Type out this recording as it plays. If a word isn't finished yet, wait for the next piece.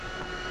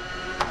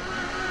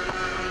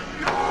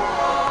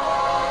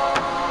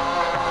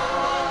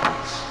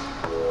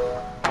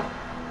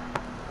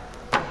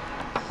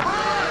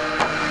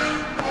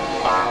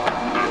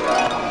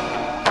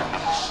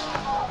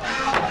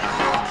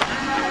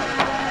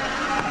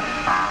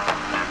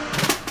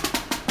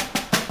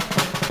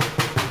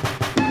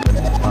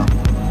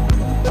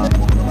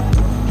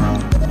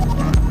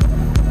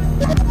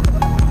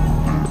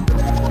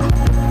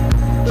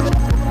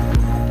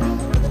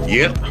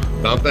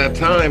about that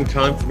time.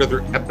 Time for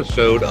another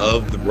episode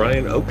of the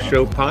Brian Oak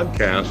Show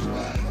podcast.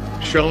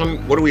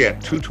 Sean, what are we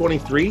at?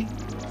 223?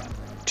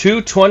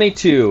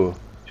 222.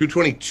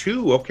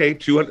 222. Okay,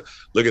 200.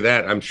 Look at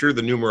that. I'm sure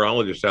the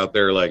numerologists out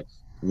there are like,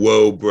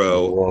 whoa,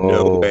 bro. Whoa.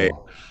 No way.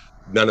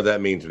 None of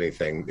that means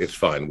anything. It's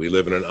fine. We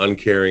live in an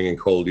uncaring and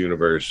cold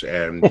universe,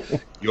 and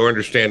your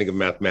understanding of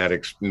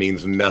mathematics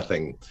means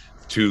nothing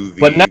to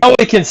the... But now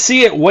we can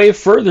see it way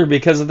further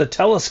because of the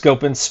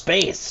telescope in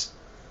space.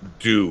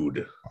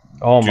 Dude.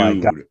 Oh my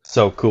God.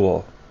 So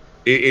cool.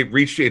 It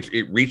reached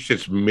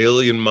its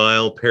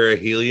million-mile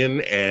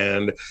perihelion,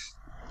 and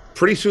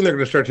pretty soon they're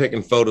going to start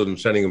taking photos and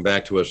sending them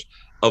back to us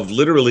of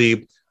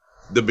literally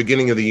the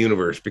beginning of the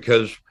universe,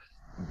 because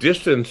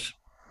distance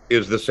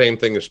is the same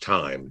thing as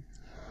time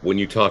when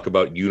you talk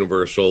about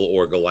universal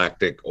or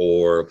galactic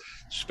or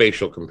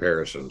spatial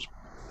comparisons.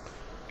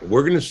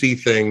 We're going to see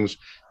things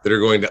that are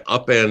going to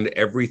upend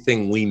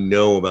everything we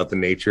know about the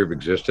nature of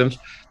existence.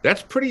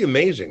 That's pretty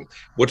amazing.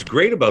 What's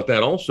great about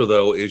that also,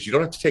 though, is you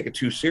don't have to take it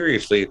too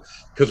seriously,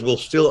 because we'll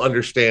still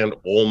understand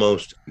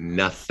almost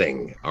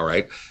nothing, all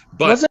right?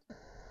 But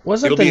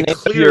wasn't it'll the be a name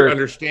clear of your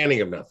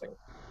understanding of nothing.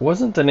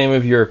 Wasn't the name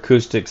of your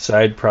acoustic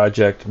side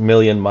project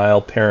Million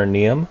Mile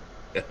Perineum?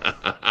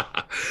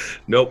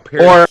 Nope.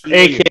 Or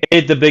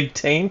AKA the Big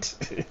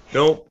Taint?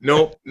 Nope.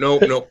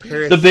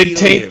 The Big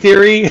Taint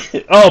theory?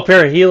 Oh,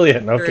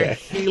 perihelion. Okay.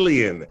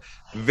 Perihelion.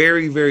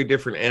 Very, very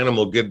different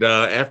animal. Good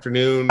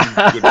afternoon,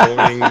 good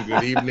morning,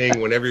 good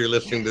evening, whenever you're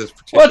listening to this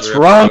particular What's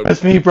wrong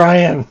with me,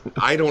 Brian?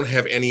 I don't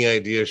have any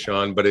idea,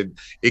 Sean, but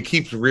it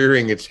keeps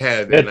rearing its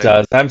head. It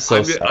does. I'm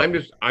sorry. I'm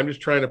just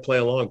trying to play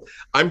along.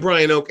 I'm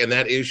Brian Oak, and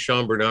that is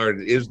Sean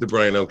Bernard. It is the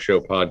Brian Oak Show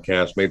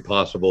podcast, made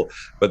possible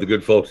by the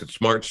good folks at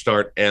Smart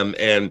Start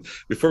MN.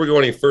 Before we go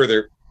any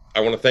further, I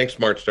want to thank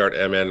Smart Start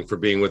MN for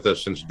being with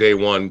us since day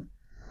one.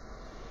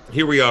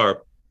 Here we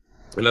are,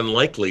 an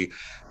unlikely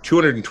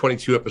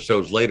 222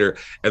 episodes later,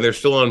 and they're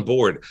still on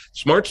board.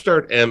 Smart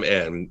Start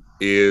MN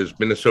is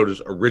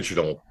Minnesota's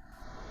original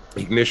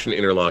ignition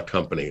interlock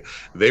company.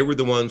 They were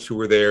the ones who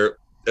were there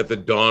at the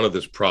dawn of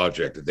this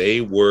project. They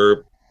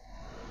were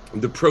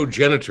the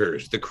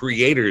progenitors, the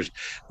creators.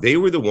 They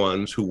were the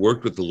ones who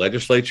worked with the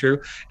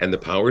legislature and the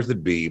powers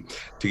that be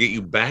to get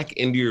you back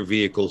into your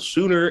vehicle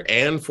sooner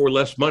and for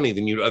less money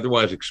than you'd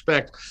otherwise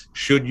expect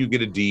should you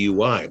get a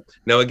DUI.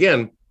 Now,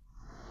 again,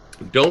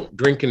 don't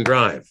drink and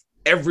drive.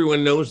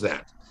 Everyone knows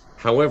that.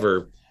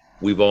 However,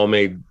 we've all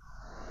made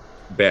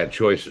bad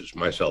choices,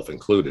 myself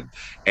included.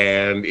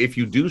 And if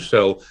you do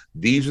so,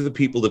 these are the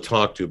people to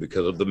talk to,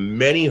 because of the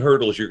many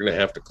hurdles you're going to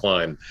have to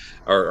climb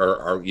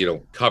or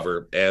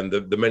cover, and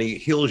the many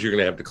hills you're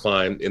going to have to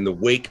climb in the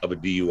wake of a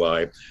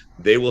DUI.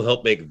 They will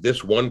help make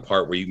this one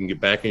part where you can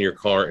get back in your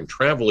car and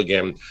travel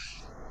again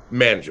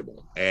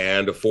manageable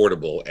and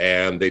affordable.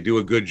 And they do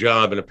a good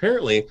job. And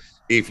apparently,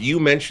 if you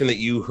mention that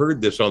you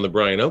heard this on the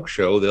Brian Oak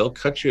Show, they'll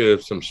cut you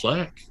some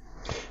slack.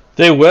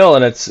 They will,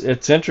 and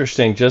it's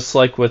interesting, just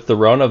like with the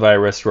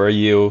coronavirus, where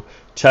you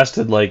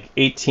tested like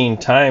 18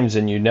 times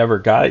and you never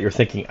got it. You're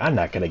thinking, I'm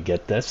not going to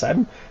get this.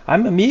 I'm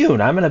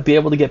immune. I'm going to be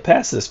able to get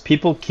past this.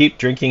 People keep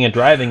drinking and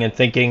driving and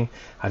thinking,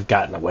 I've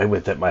gotten away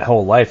with it my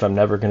whole life. I'm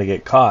never going to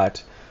get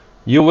caught.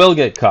 You will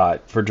get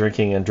caught for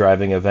drinking and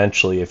driving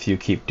eventually if you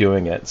keep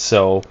doing it.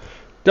 So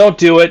don't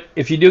do it.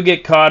 If you do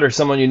get caught, or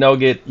someone you know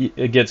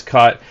gets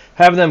caught,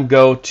 have them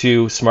go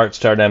to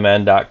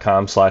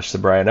smartstartmn.com/The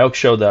Brian Oak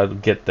Show. That'll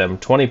get them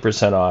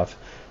 20% off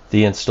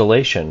the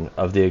installation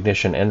of the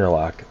ignition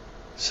interlock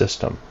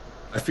system.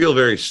 I feel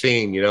very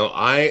seen.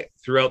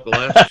 Throughout the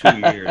last 2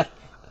 years,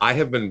 I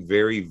have been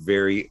very,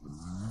 very,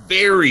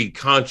 very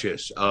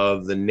conscious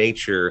of the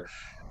nature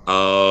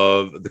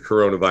of the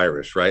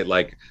coronavirus, right?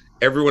 Like,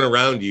 everyone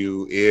around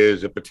you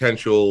is a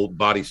potential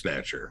body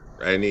snatcher,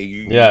 and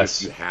you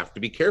have to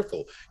be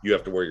careful. You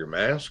have to wear your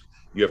mask.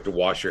 You have to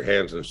wash your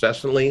hands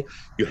incessantly.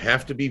 You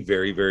have to be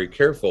very, very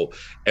careful.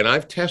 And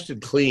I've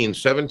tested clean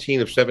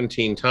 17 of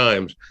 17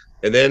 times,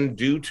 and then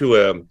due to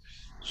a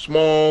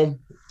small,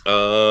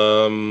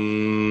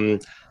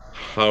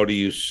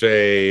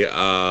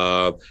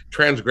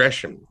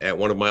 transgression at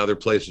one of my other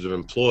places of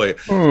employ,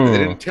 they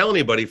didn't tell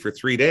anybody for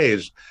 3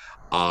 days.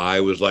 I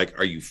was like,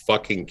 are you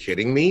fucking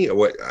kidding me?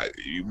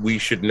 We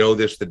should know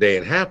this the day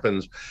it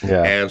happens.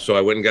 Yeah. And so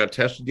I went and got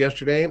tested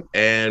yesterday,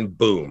 and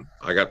boom,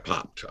 I got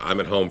popped. I'm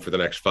at home for the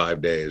next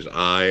 5 days.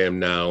 I am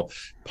now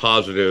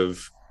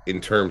positive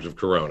in terms of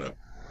corona.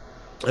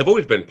 I've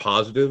always been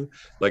positive.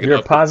 Like, you're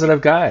a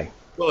positive guy.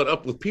 Well, an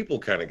up with people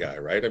kind of guy,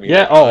 right? I mean,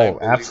 yeah. Oh,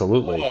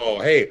 absolutely. Oh,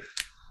 hey,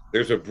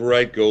 there's a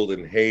bright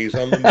golden haze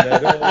on the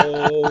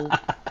meadow.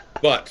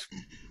 But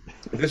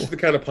this is the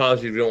kind of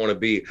positive you don't want to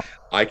be.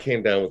 I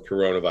came down with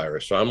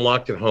coronavirus, so I'm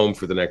locked at home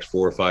for the next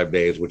 4 or 5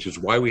 days, which is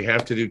why we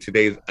have to do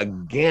today's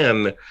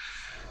again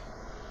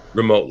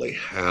remotely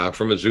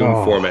from a Zoom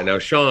format. Now,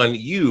 Sean,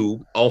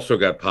 you also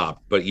got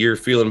popped, but you're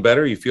feeling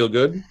better? You feel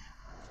good?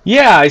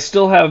 Yeah, I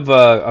still have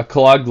a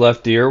clogged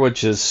left ear,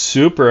 which is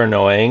super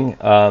annoying,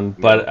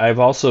 but I've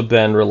also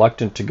been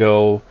reluctant to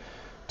go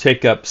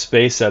take up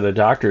space at a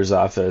doctor's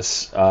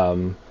office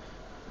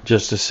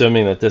just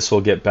assuming that this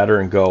will get better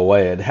and go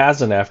away. It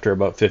hasn't after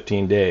about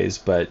 15 days,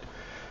 but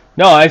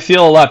no, I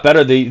feel a lot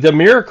better. The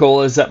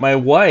miracle is that my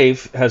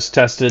wife has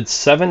tested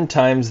 7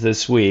 times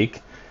this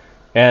week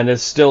and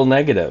is still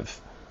negative.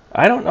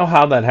 I don't know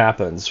how that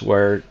happens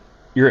where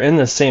you're in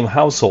the same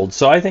household.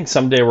 So I think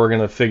someday we're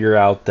going to figure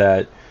out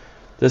that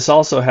this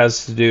also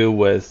has to do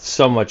with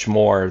so much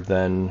more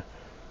than,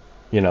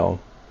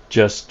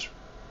 just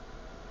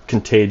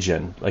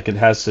contagion. Like it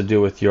has to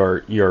do with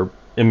your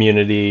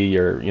immunity,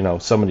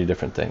 so many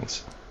different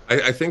things.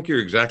 I think you're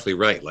exactly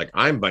right. Like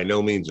I'm by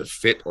no means a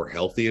fit or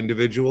healthy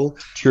individual.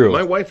 True.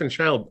 My wife and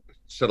child,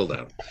 settle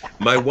down.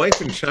 My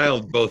wife and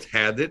child both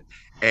had it.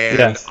 And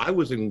Yes. I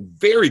was in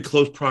very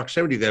close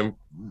proximity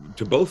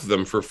to both of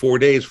them for 4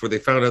 days before they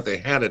found out they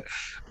had it.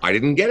 I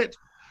didn't get it.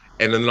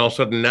 And then all of a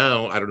sudden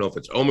now, I don't know if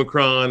it's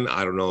Omicron.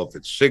 I don't know if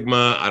it's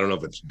Sigma. I don't know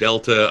if it's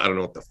Delta. I don't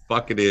know what the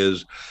fuck it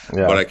is.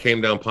 Yeah. But I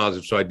came down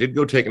positive. So I did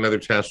go take another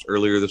test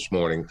earlier this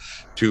morning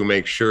to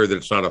make sure that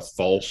it's not a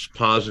false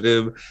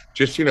positive.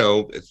 Just,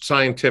 it's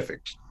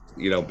scientific.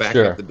 Back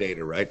Sure. up the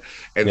data, right?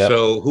 And Yep.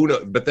 so who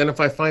knows? But then if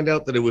I find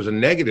out that it was a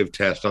negative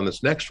test on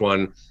this next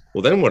one,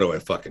 well, then what do I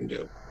fucking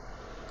do?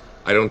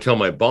 I don't tell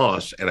my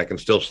boss, and I can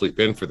still sleep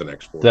in for the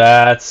next 4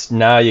 days.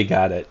 Now you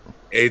got it.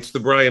 It's the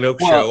Brian Oak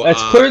Well, Show.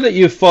 it's clear that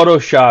you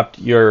photoshopped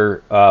your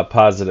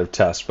positive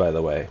test, by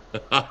the way.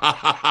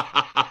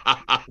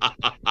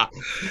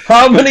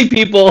 How many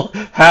people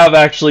have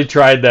actually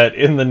tried that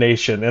in the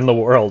nation, in the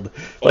world?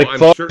 Like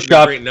I'm certain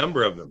a great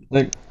number of them.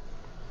 Like,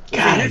 God,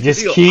 I here's the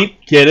just deal.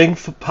 keep getting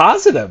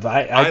positive.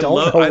 I don't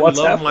know what's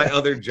I love happening. my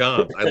other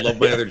jobs. I love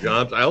my other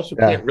jobs. I also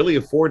Yeah. can't really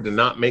afford to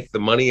not make the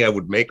money I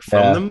would make from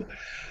Yeah. them.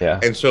 Yeah.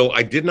 And so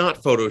I did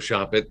not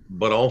Photoshop it,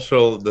 but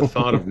also the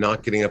thought of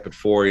not getting up at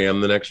 4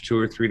 a.m. the next 2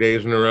 or 3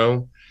 days in a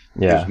row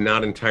Yeah. is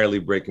not entirely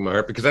breaking my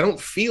heart because I don't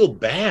feel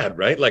bad,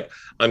 right? Like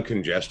I'm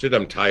congested,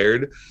 I'm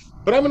tired,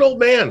 but I'm an old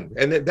man,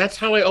 and that's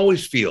how I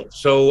always feel.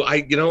 So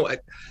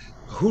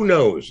who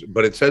knows?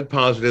 But it said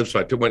positive,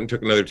 so I went and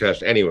took another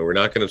test. Anyway, we're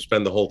not going to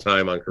spend the whole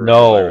time on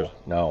coronavirus.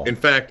 No. In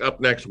fact,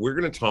 up next, we're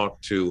going to talk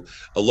to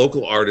a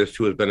local artist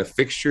who has been a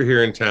fixture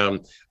here in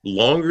town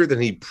longer than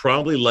he'd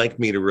probably like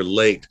me to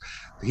relate.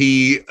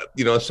 He,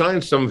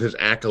 assigned some of his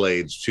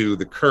accolades to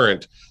the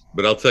Current,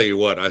 but I'll tell you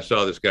what, I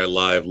saw this guy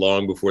live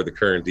long before the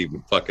Current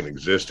even fucking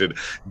existed.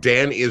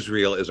 Dan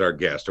Israel is our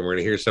guest, and we're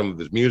going to hear some of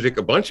his music,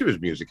 a bunch of his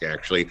music,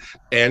 actually,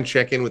 and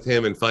check in with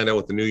him and find out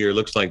what the new year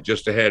looks like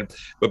just ahead.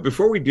 But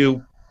before we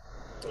do,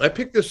 I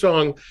picked this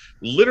song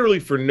literally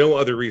for no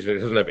other reason.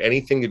 It doesn't have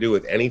anything to do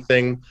with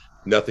anything,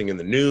 nothing in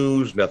the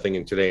news, nothing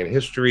in Today in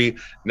History,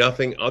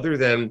 nothing other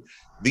than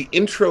the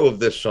intro of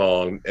this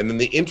song and then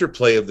the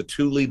interplay of the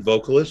two lead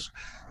vocalists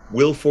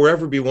will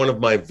forever be one of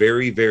my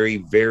very, very,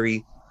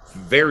 very,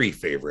 very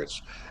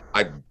favorites.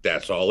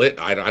 That's all it.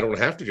 I don't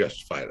have to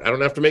justify it. I don't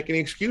have to make any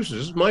excuses.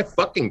 This is my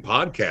fucking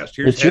podcast.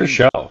 It's your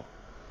show.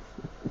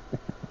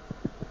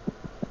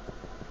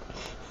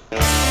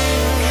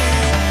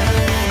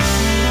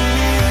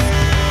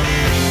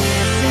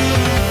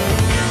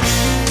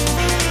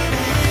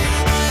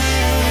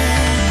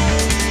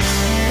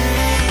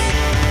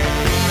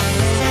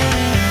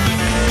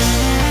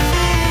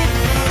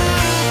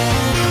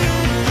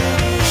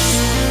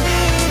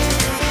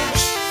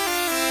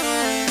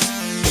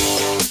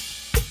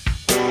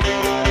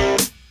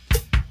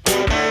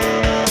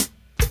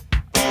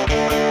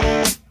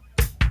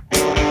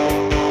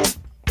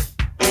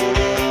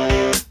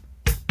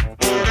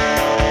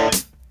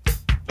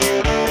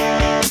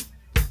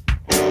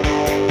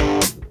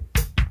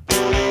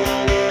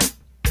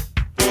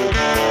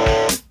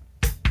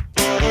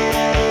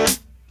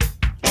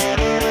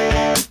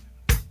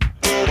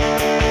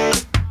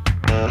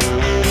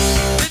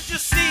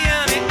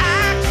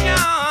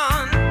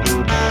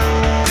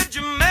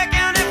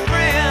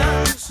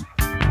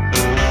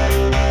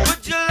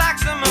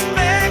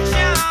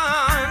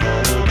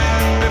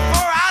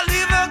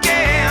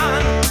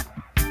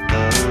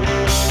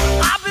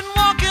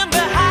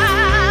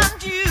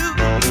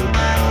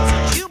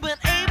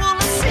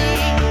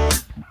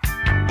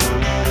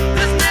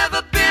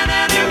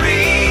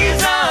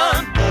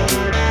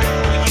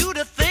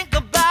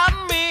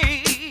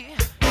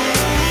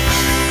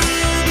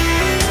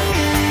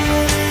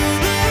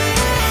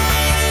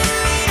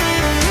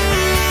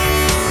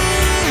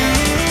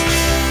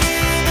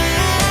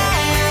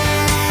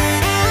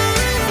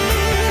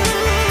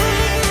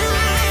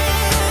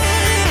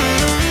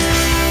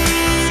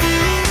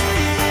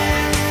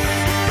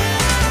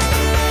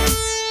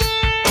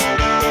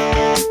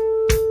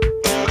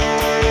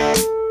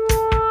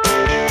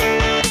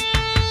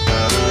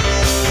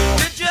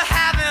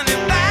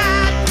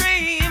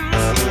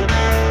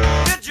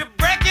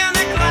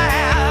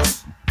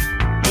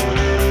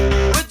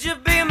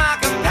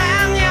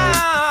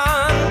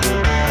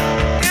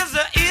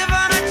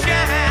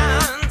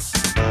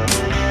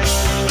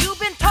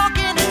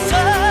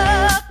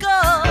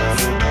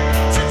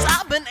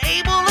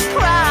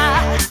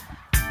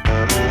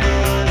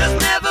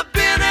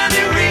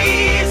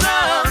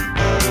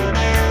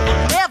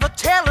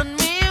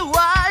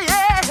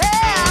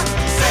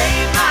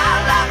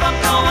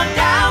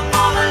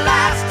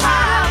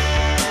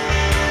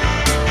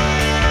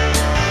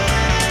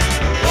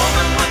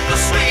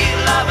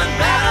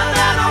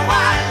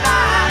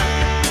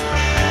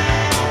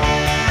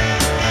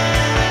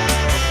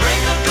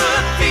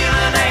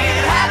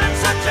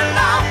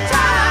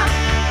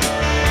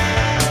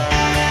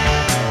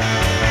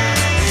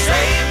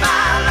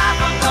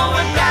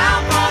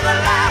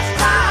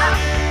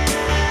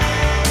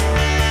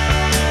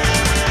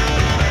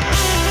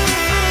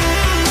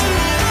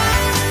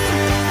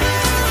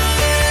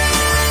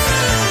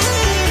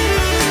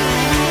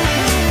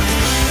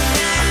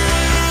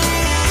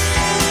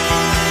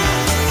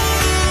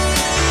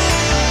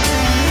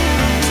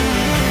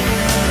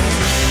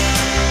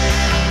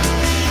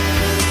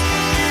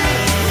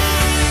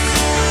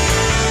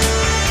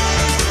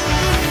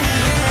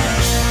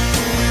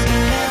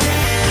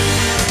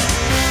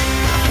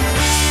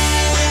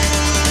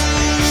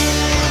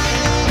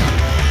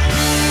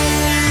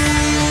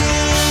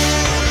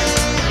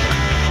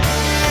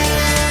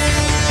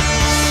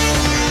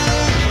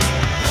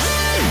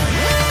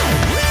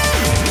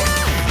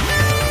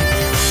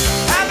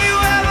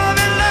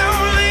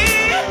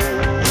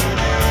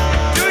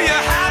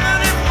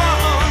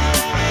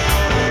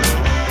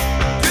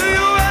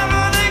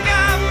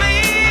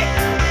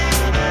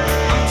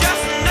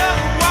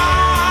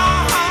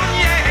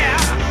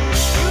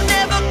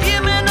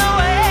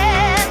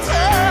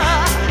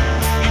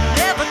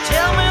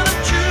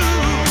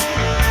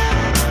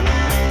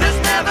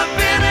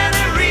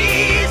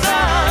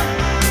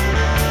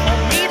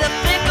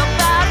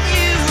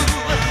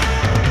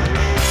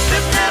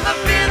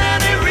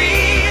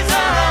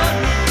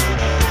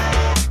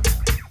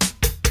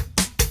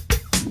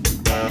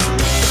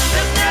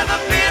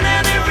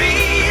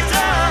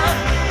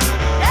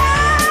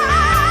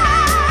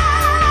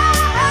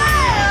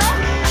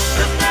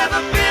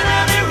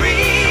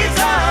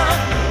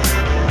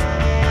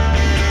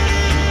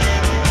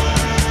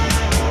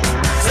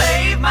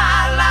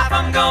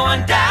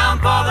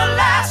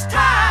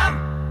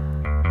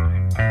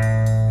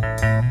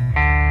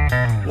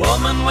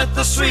 with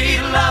the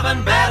sweet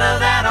loving better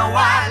than a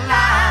white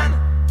line.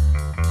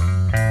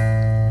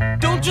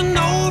 Don't you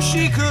know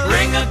she could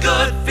bring a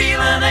good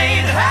feeling,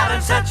 ain't had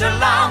in such a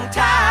long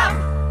time.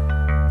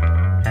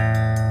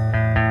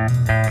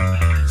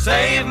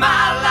 Save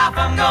my life,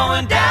 I'm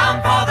going down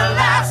for the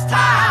last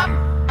time.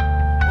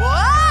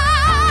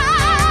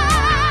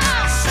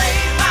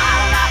 Save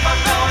my life, I'm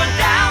going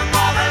down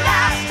for the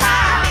last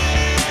time.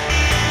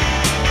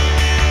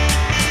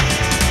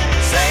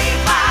 Save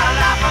my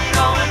life, I'm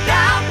going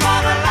down for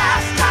the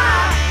last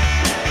time.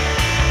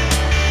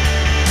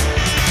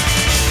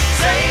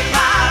 Save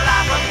my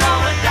life, I'm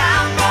going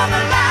down for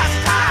the last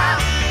time.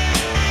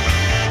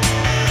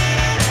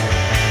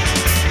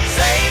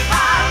 Save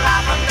my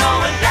life, I'm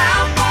going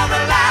down for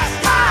the last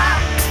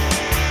time.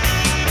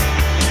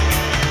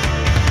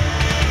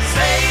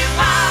 Save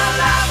my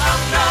life,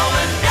 I'm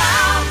going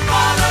down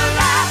for the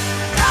last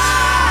time.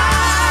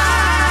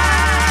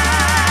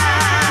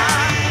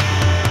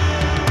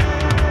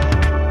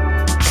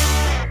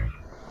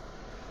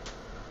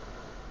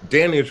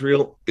 Dan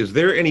Israel, is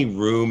there any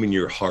room in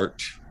your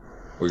heart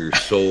or your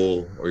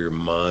soul or your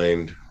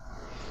mind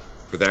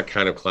for that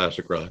kind of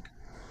classic rock?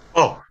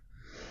 Oh,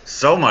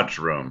 so much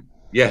room.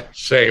 Yeah,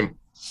 same.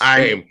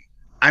 I'm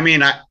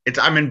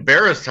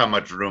embarrassed how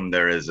much room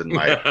there is in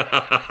my.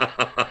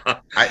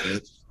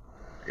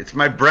 It's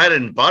my bread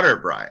and butter,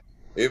 Brian.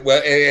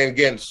 Well, and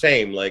again,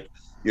 same. Like,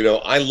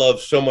 I love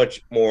so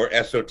much more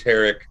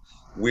esoteric,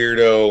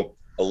 weirdo,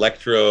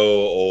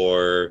 electro,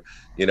 or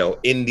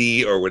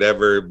indie or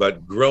whatever.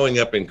 But growing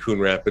up in Coon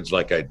Rapids,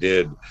 like I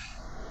did,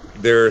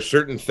 there are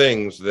certain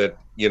things that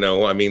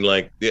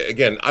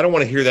again, I don't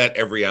want to hear that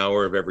every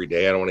hour of every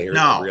day. I don't want to hear it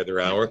every other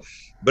hour.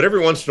 But every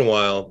once in a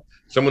while,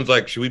 someone's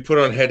like, should we put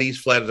on Hetty's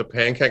Flat as a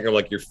Pancake? I'm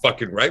like, you're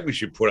fucking right. We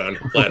should put on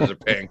Flat as a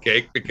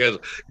Pancake because,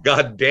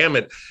 God damn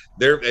it,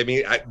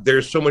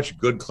 there's so much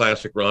good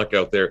classic rock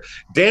out there.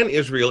 Dan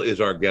Israel is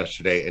our guest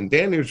today. And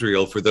Dan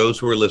Israel, for those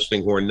who are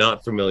listening who are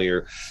not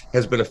familiar,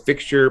 has been a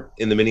fixture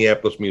in the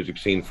Minneapolis music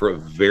scene for a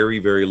very,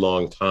 very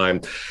long time.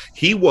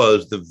 He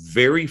was the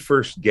very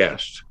first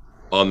guest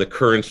on the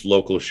Currents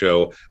local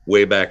show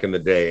way back in the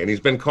day. And he's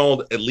been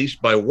called, at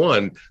least by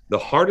one, the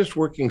hardest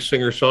working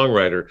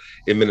singer-songwriter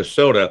in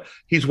Minnesota.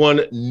 He's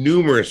won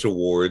numerous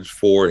awards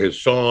for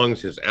his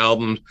songs, his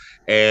albums,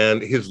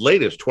 and his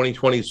latest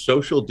 2020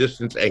 Social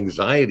Distance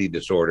Anxiety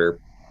Disorder.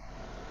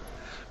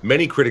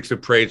 Many critics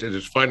have praised as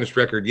his finest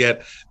record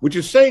yet, which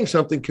is saying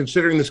something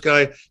considering this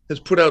guy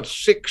has put out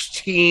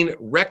 16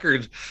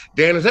 records.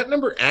 Dan, is that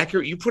number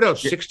accurate? You put out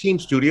 16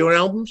 studio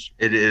albums?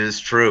 It is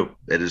true.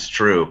 It is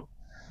true.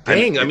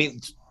 Dang,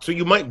 so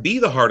you might be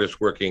the hardest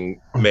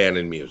working man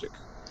in music.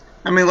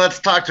 Let's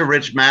talk to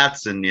Rich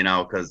Mattson,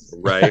 because...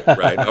 Right.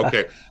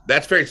 Okay.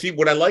 That's fair. See,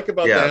 what I like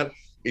about that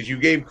is you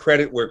gave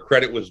credit where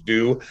credit was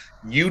due.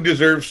 You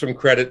deserve some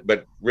credit,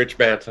 but Rich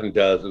Mattson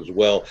does as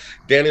well.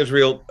 Dan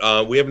Israel,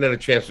 we haven't had a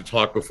chance to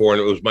talk before,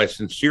 and it was my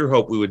sincere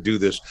hope we would do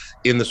this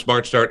in the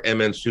Smart Start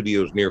MN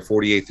studios near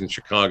 48th in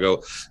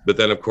Chicago. But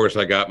then, of course,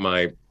 I got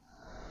my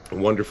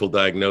wonderful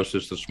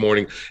diagnosis this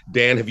morning.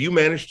 Dan, have you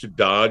managed to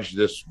dodge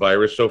this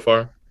virus so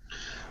far?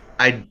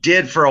 I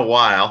did for a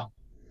while,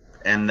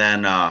 and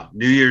then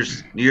New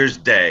Year's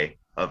Day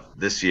of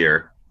this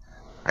year,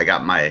 I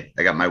got my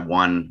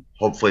one,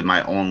 hopefully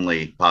my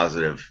only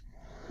positive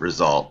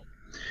result.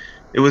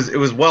 It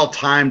was well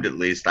timed, at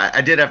least.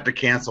 I did have to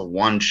cancel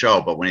one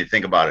show, but when you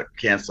think about it,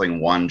 canceling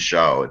one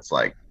show, it's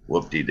like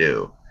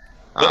whoop-de-doo.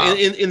 But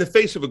in the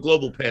face of a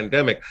global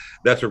pandemic,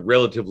 that's a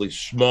relatively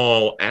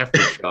small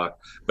aftershock.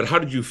 But how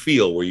did you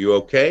feel? Were you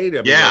okay?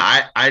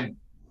 I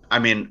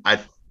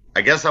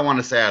guess I want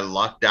to say I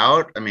lucked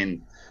out.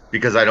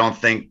 Because I don't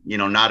think,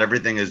 not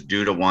everything is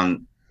due to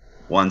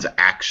one's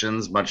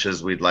actions, much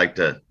as we'd like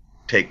to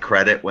take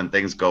credit when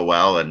things go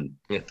well and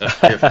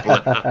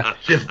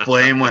shift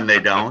blame when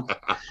they don't.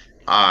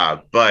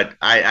 But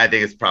I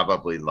think it's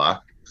probably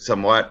luck.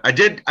 Somewhat. I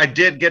did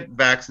get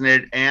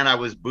vaccinated, and I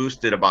was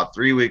boosted about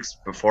 3 weeks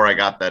before I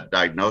got that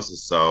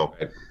diagnosis. So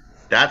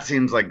that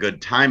seems like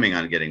good timing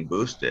on getting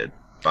boosted.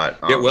 But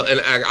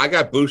and I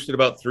got boosted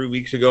about 3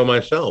 weeks ago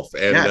myself.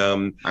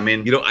 And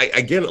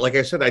again, like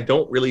I said, I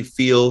don't really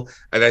feel,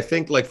 and I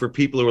think like for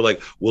people who are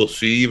like, well,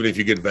 see, even if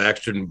you get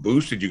vaccinated and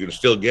boosted, you can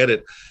still get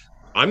it.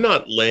 I'm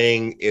not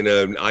laying in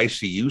an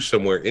ICU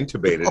somewhere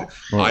intubated.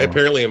 I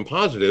apparently am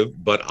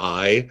positive, but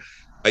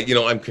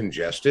I'm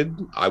congested.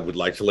 I would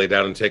like to lay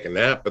down and take a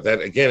nap, but that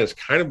again is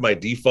kind of my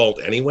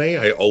default anyway.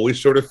 I always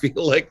sort of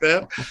feel like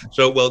that.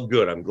 So, well,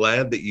 good. I'm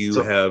glad that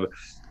you have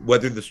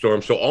weathered the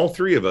storm. So all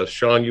three of us,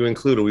 Sean, you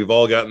included, we've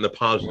all gotten the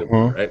positive,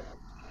 right?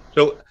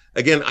 So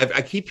again,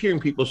 I keep hearing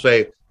people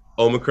say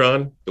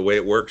Omicron, the way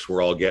it works,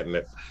 we're all getting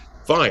it.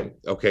 Fine.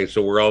 Okay.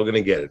 So we're all going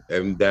to get it.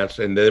 And then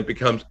it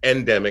becomes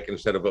endemic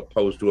instead of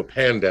opposed to a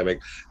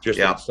pandemic, just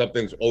that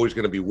something's always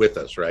going to be with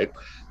us. Right.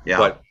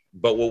 Yeah.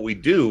 But what we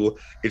do,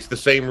 it's the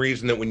same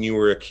reason that when you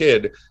were a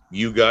kid,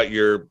 you got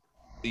your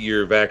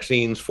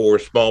vaccines for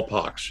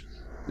smallpox,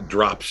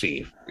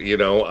 dropsy,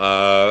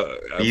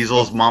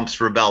 measles, mumps,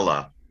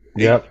 rubella.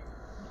 Yep.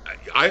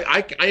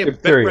 I Good bet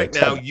right period,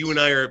 now 10 you and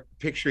I are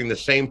picturing the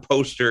same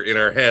poster in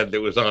our head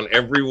that was on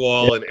every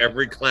wall in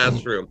every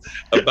classroom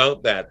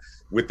about that,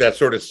 with that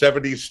sort of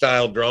 70s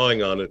style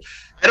drawing on it.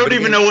 I don't But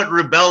even again, know what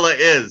rubella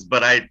is,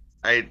 but I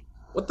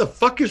what the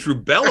fuck is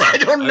rubella? I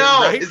don't know.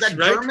 Right? Is that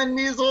Right? German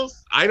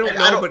measles? I don't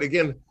know, but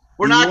again,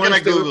 We're do you not wanna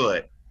going to stay with- Google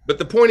it. But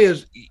the point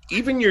is,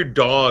 even your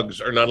dogs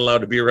are not allowed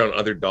to be around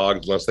other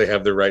dogs unless they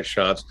have the right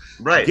shots.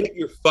 Right. Get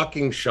your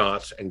fucking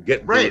shots and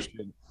get Right.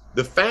 boosted.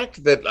 The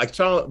fact that I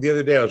saw the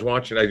other day, I was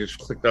watching, I just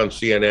clicked on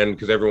CNN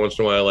because every once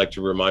in a while I like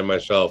to remind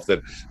myself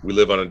that we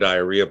live on a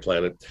diarrhea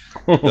planet.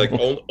 Like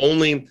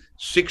only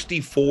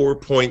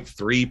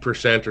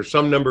 64.3% or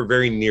some number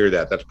very near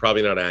that. That's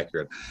probably not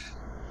accurate.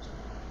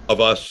 Of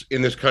us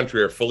in this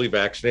country are fully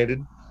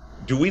vaccinated.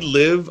 Do we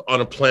live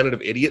on a planet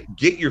of idiot?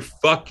 Get your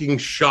fucking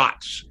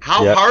shots.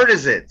 How Yep. hard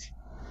is it?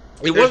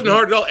 It wasn't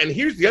hard at all. And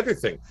here's the other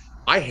thing.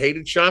 I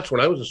hated shots when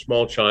I was a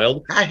small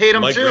child. I hate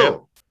them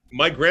too.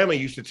 My grandma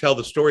used to tell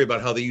the story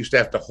about how they used to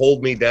have to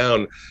hold me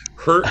down.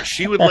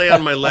 She would lay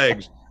on my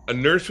legs. A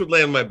nurse would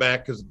lay on my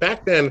back because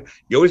back then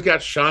you always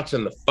got shots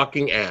in the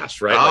fucking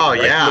ass, right? Oh, Like,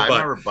 right in yeah. the I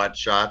butt. remember butt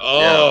shots.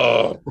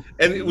 Oh,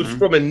 and it was Mhm.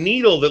 from a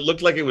needle that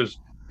looked like it was,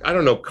 I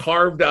don't know,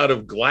 carved out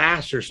of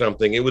glass or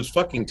something. It was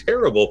fucking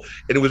terrible.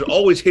 And it was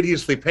always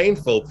hideously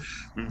painful.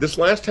 Mhm. This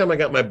last time I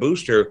got my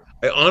booster,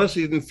 I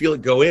honestly didn't feel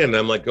it go in.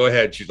 I'm like, go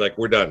ahead. She's like,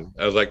 we're done.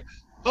 I was like,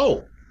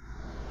 oh,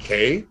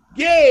 okay.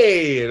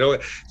 Yay. You know,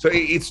 so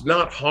it's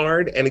not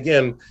hard. And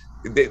again,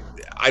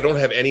 I don't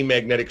have any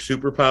magnetic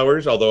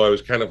superpowers, although I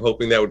was kind of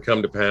hoping that would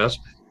come to pass.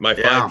 My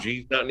Yeah.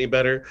 5G's not any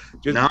better.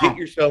 Just No.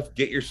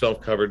 get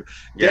yourself covered.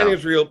 Yeah. Dan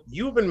Israel,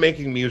 you have been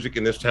making music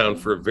in this town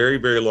for a very,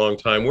 very long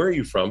time. Where are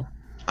you from?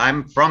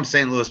 I'm from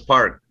St. Louis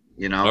Park,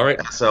 you know. All right,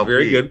 SLP.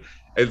 very good.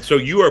 And so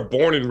you are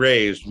born and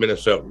raised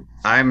Minnesotan.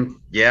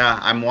 I'm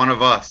one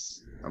of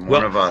us. I'm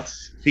Well, one of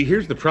us. See,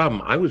 here's the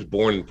problem. I was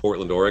born in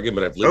Portland, Oregon,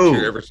 but I've lived Oh.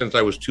 here ever since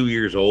I was 2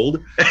 years old.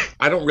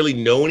 I don't really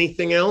know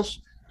anything else.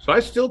 So I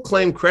still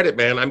claim credit,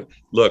 man.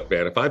 Look,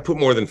 man, if I put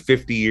more than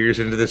 50 years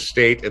into this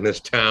state and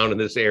this town and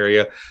this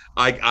area,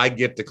 I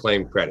get to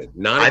claim credit.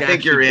 Not I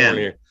think you're actually born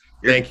in. here.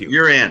 Thank you.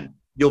 You're in.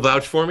 You'll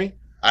vouch for me?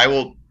 I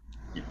will.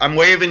 I'm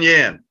waving you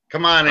in.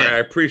 Come on in. I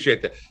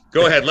appreciate that.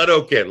 Go ahead. Let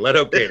Oak in. Let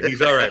Oak in.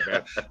 He's all right,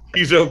 man.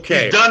 He's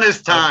okay. He's done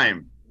his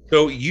time.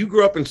 So you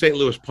grew up in St.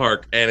 Louis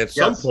Park, and at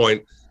some Yes.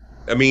 point,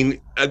 I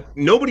mean,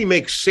 nobody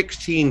makes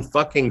 16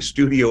 fucking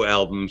studio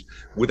albums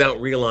without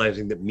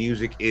realizing that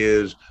music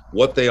is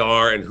what they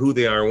are and who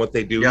they are and what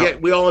they do. Yeah.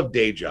 Yet we all have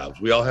day jobs.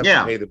 We all have Yeah.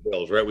 to pay the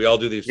bills, right? We all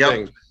do these Yep.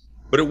 things.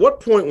 But at what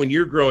point when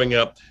you're growing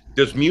up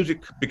does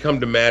music become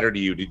to matter to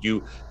you? Did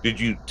you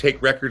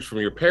take records from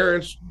your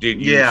parents?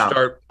 Did you Yeah.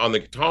 start on the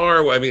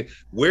guitar? I mean,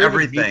 where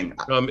Everything.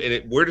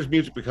 where does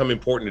music become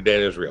important to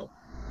Dan Israel?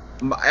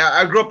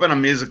 I grew up in a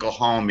musical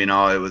home. You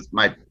know, it was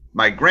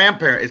my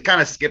grandparents. It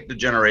kind of skipped a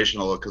generation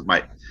a little because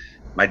my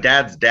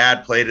dad's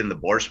dad played in the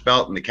Borscht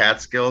Belt in the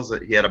Catskills.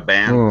 He had a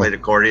band, Hmm. played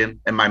accordion,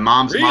 and my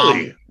mom's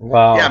Really?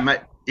 Wow. mom.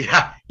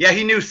 Yeah.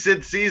 He knew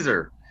Sid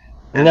Caesar.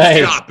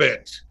 Nice. Stop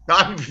it.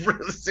 I'm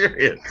really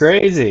serious.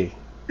 Crazy.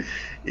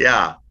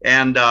 Yeah,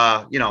 and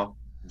you know,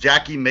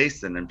 Jackie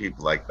Mason and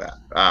people like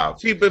that.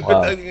 See, but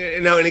Wow.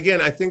 now and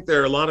again, I think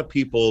there are a lot of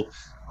people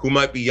who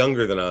might be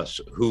younger than us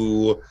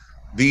who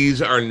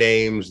these are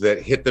names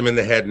that hit them in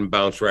the head and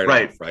bounce right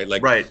off, right?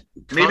 Like Right.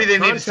 Maybe they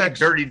need to see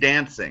context- Dirty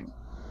Dancing.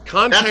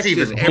 Context That's is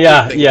even- everything.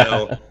 Yeah, yeah.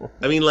 Now.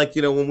 I mean, like,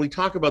 you know, when we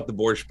talk about the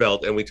Borscht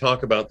Belt and we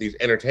talk about these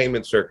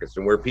entertainment circuits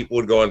and where people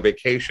would go on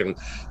vacation,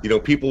 you know,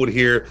 people would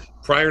hear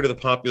prior to the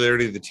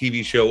popularity of the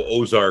TV show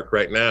Ozark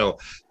right now,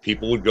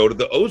 people would go to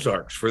the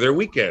Ozarks for their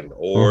weekend,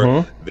 or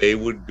Mhm. they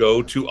would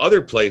go to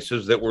other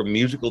places that were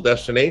musical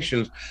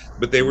destinations,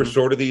 but they were Mhm.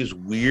 sort of these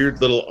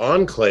weird little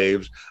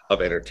enclaves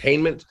of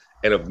entertainment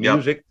and of Yep.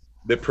 music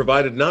that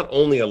provided not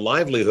only a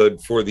livelihood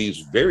for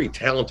these very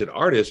talented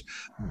artists,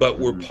 but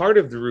were Mhm. part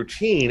of the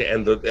routine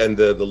and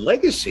the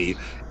legacy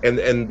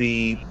and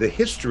the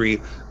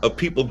history of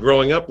people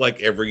growing up.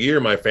 Like every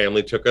year, my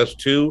family took us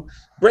to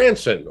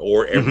Branson,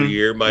 or every Mhm.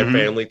 year my Mhm.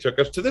 family took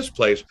us to this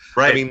place.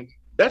 Right. I mean,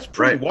 that's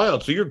pretty Right.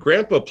 wild. So your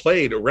grandpa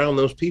played around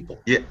those people.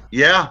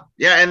 Yeah.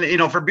 And you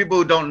know, for people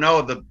who don't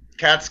know, the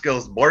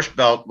Catskills Borscht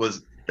Belt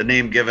was the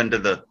name given to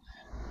the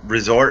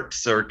resort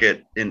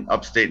circuit in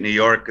upstate New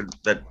York.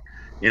 That,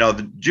 you know,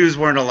 the Jews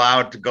weren't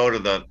allowed to go to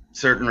the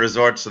certain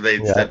resorts, so they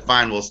Yeah. said,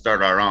 "Fine, we'll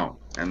start our own."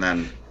 And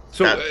then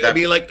So, I that-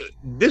 mean, like,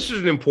 this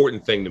is an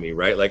important thing to me,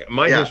 right? Like,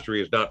 my Yeah.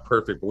 history is not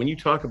perfect, but when you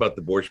talk about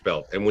the Borscht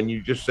Belt, and when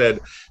you just said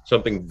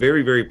something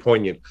very, very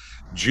poignant,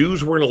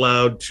 Jews weren't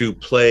allowed to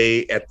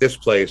play at this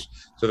place.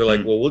 So they're like,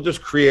 Mm. well, we'll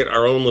just create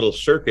our own little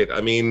circuit. I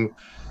mean,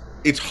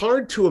 it's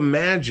hard to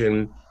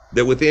imagine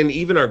that within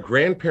even our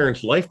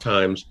grandparents'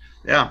 lifetimes,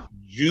 yeah.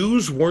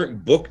 Jews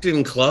weren't booked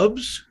in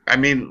clubs. I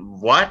mean,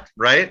 what?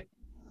 Right?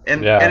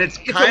 And Yeah. and it's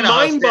It's a kind of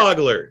mind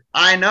boggler.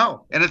 I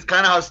know, and it's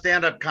kind of how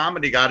stand-up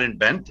comedy got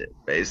invented,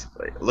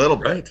 basically, a little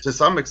bit, Right. to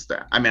some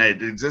extent. I mean,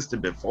 it existed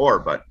before,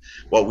 but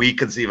what we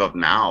conceive of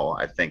now,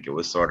 I think it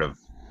was sort of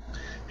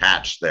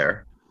hatched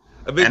there.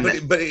 I mean,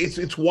 And but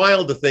it's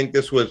wild to think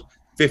this was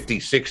 50,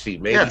 60,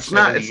 maybe Yeah, it's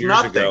 70 it's years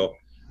nothing. ago.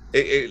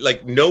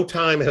 Like no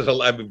time has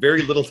elapsed,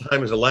 very little time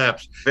has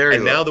elapsed. Very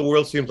And now little. the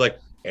world seems like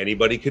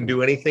anybody can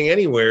do anything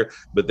anywhere.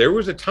 But there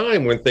was a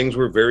time when things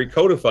were very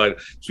codified.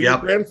 So your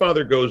Yep.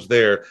 grandfather goes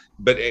there.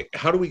 But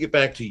how do we get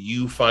back to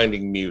you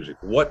finding music?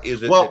 What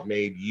is it Well- that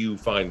made you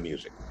find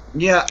music?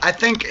 Yeah, I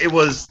think it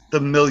was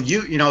the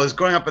milieu. You know, I was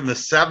growing up in the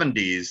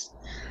 70s.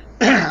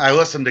 I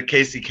listened to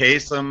Casey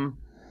Kasem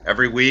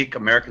every week,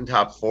 American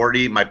Top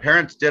 40. My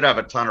parents did have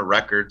a ton of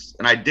records,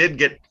 and I did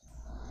get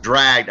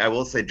dragged. I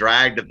will say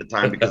dragged at the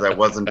time because I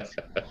wasn't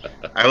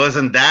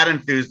that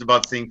enthused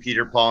about seeing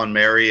Peter, Paul, and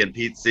Mary and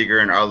Pete Seeger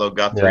and Arlo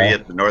Guthrie Yeah.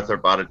 at the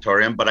Northrop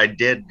Auditorium, but I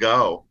did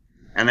go.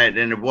 And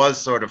it was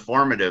sort of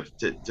formative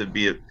to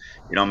be, you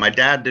know, my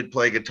dad did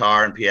play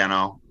guitar and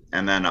piano.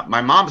 And then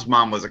my mom's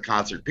mom was a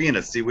concert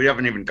pianist. See, we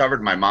haven't even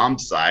covered my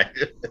mom's side.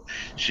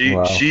 she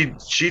Wow.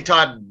 she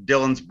taught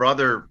Dylan's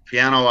brother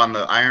piano on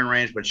the Iron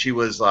Range, but she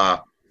was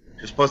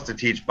supposed to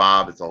teach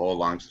Bob. It's a whole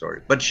long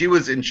story. But she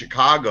was in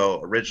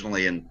Chicago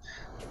originally and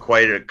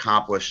quite an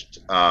accomplished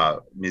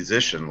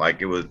musician.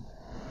 Like it was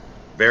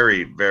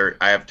very, very.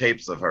 I have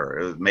tapes of her.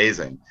 It was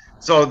amazing.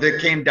 So they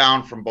came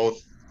down from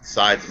both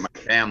sides of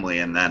my family,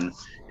 and then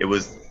it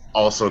was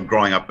also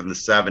growing up in the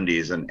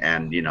 70s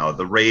and you know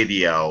the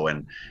radio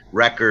and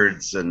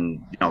records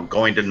and you know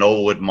going to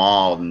Knollwood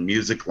Mall and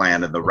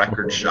Musicland and the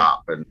record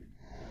shop and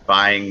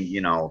buying you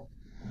know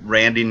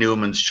Randy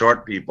Newman's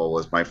Short People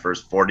was my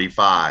first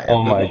 45.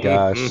 Oh my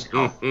gosh.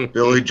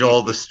 Billy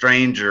Joel The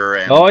Stranger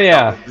and Oh,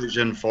 yeah.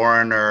 Vision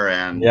Foreigner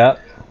and Yeah.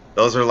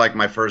 those are like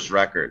my first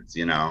records,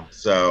 you know.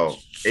 So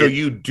So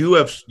you do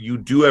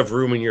have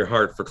room in your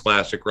heart for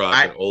classic rock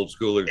and old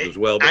schoolers as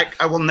well. But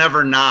I will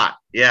never not.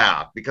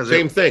 Yeah, because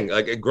same thing.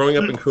 Like growing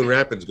up in Coon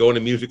Rapids, going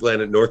to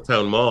Musicland at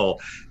Northtown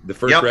Mall, the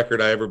first Yep.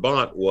 record I ever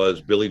bought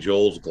was Billy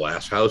Joel's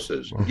Glass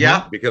Houses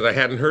yeah, because I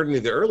hadn't heard any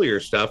of the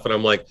earlier stuff, and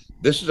I'm like,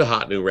 this is a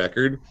hot new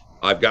record.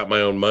 I've got my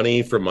own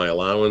money from my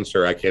allowance,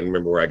 or I can't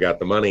remember where I got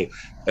the money,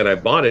 and I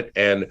bought it,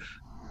 and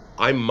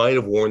I might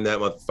have worn that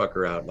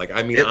motherfucker out. Like,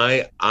 I mean,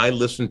 I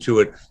listened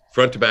to it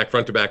front to back,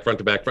 front to back, front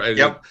to back.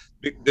 Yep.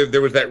 There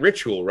was that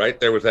ritual, right?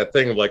 There was that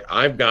thing of like,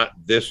 I've got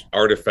this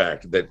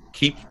artifact that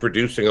keeps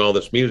producing all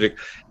this music,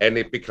 and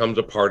it becomes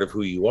a part of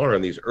who you are.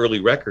 And these early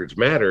records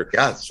matter.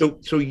 yes.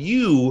 So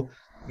you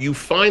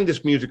find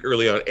this music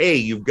early on. A,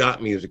 you've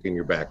got music in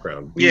your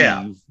background. B,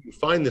 Yeah. you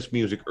find this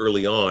music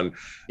early on.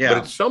 Yeah. But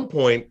at some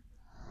point,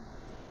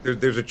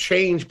 there's a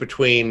change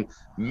between,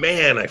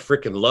 man, I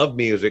freaking love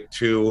music,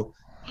 to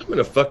I'm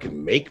gonna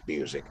fucking make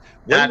music.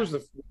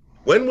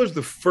 When was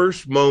the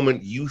first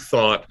moment you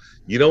thought,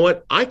 you know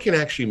what, I can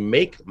actually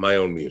make my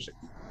own music?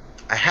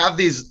 I have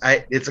these.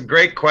 It's a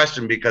great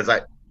question because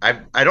I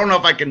don't know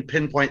if I can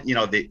pinpoint. You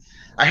know,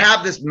 I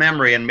have this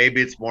memory, and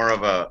maybe it's more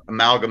of a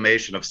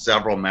amalgamation of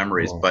several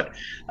memories. But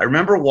I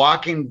remember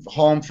walking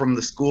home from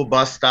the school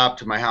bus stop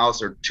to my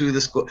house or to the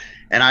school,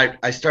 and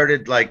I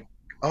started like,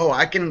 oh,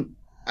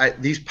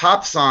 these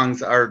pop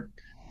songs are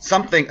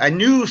something. I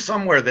knew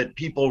somewhere that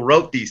people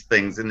wrote these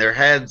things in their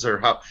heads or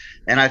how,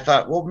 and I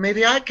thought, well,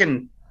 maybe I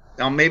can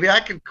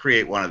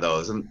create one of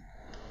those,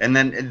 and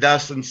then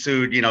thus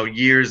ensued, you know,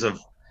 years of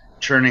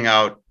churning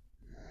out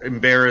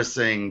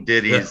embarrassing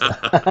ditties.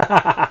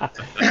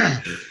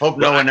 Hope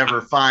no one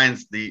ever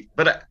finds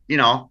but you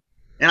know,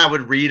 and I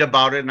would read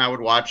about it and I would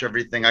watch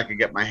everything I could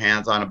get my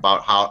hands on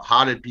about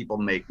how did people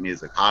make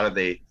music? How did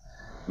they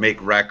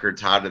make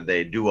records? How did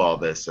they do all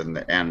this?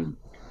 And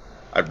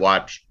I'd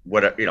watch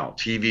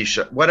TV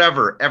show,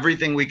 whatever,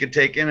 everything we could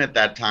take in at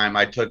that time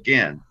I took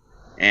in.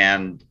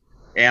 And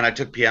I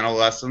took piano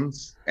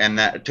lessons, and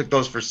I took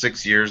those for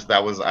 6 years. I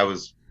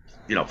was,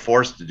 you know,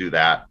 forced to do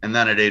that. And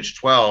then at age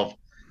 12,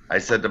 I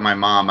said to my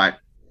mom,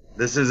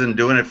 this isn't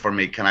doing it for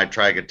me. Can I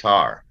try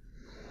guitar?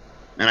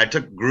 And I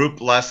took group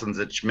lessons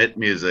at Schmidt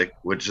Music,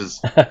 which is,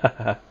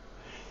 that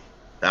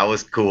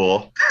was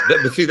cool.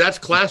 But see, that's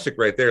classic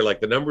right there. Like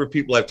the number of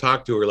people I've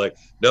talked to are like,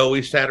 no,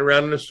 we sat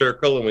around in a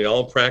circle and we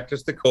all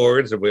practiced the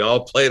chords and we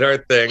all played our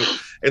thing.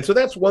 And so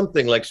that's one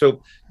thing. Like,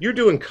 so you're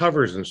doing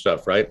covers and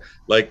stuff, right?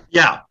 Like,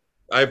 Yeah.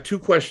 I have two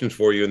questions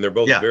for you, and they're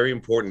both Yeah. very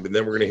important. And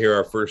then we're going to hear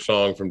our first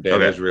song from Dan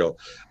Okay. Israel.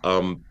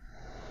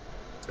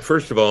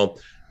 First of all,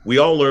 we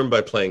all learn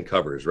by playing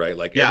covers, right?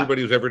 Like Yeah.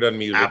 everybody who's ever done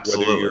music,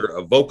 Absolutely. whether you're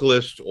a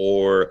vocalist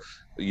or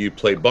you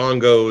play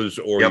bongos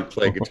or you Yep.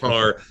 play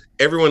guitar,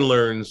 everyone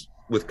learns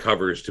with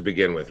covers to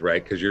begin with,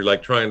 right? Because you're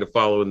like trying to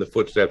follow in the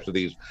footsteps of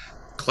these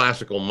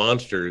classical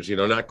monsters, you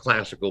know, not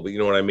classical, but you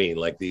know what I mean?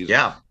 Like these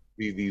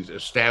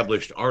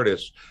established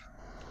artists.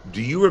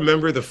 Do you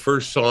remember the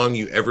first song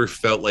you ever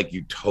felt like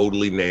you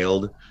totally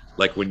nailed?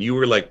 Like when you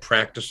were like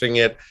practicing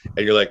it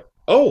and you're like,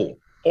 oh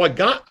my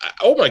God,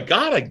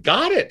 I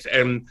got it.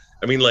 And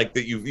I mean, like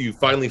that you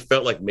finally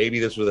felt like maybe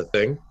this was a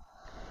thing.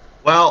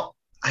 Well,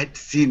 I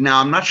see now.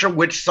 I'm not sure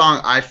which song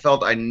I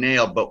felt I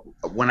nailed, but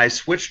when I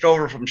switched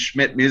over from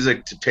Schmidt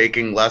Music to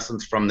taking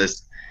lessons from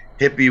this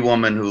hippie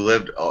woman who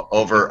lived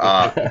over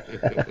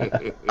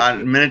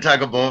on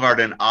Minnetonka Boulevard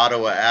and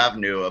Ottawa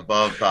Avenue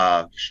above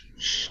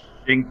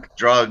Shink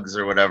Drugs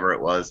or whatever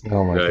it was.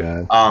 Oh my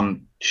Right.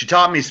 God. she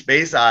taught me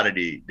Space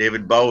Oddity,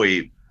 David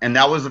Bowie, and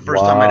that was the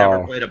first time I'd ever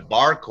Wow. played a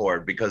bar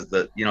chord, because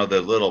the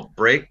little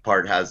break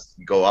part has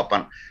to go up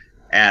on,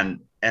 and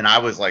I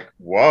was like,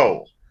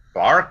 whoa,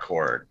 bar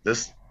chord,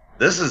 this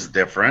is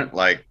different,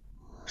 like,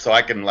 so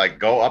I can like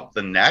go up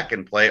the neck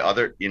and play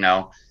other,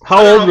 How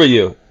I don't old know. were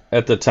you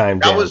at the time,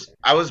 That Dan? was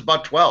I was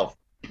about 12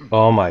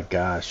 Oh my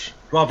gosh.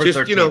 or Just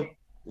 13.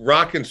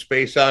 rocking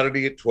Space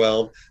Oddity at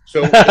 12.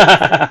 So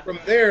from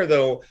there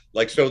though,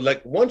 like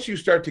once you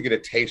start to get a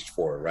taste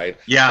for it, right?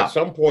 Yeah. At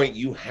some point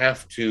you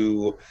have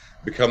to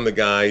become the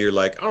guy. You're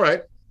like, all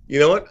right, you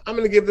know what? I'm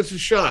going to give this a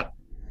shot.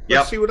 Let's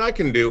Yep. see what I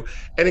can do.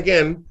 And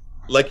again,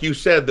 like you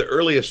said, the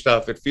earliest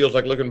stuff, it feels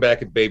like looking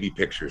back at baby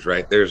pictures,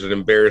 right? There's an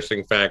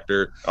embarrassing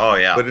factor, Oh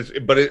yeah.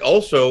 but it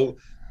also,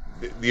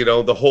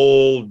 the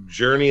whole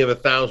journey of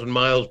 1,000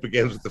 miles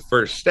begins with the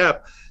first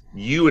step.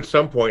 You at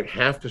some point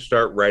have to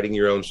start writing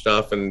your own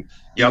stuff, and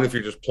even Yep. if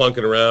you're just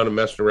plunking around and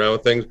messing around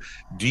with things.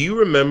 Do you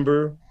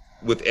remember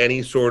with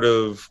any sort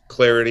of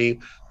clarity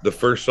the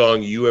first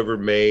song you ever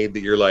made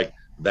that you're like,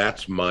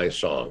 that's my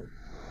song?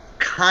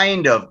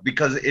 Kind of,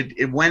 because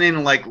it went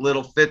in like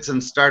little fits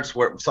and starts.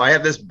 Where, so I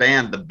have this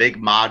band, the Big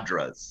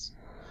Madras.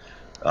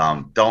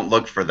 Don't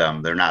look for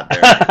them; they're not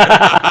there.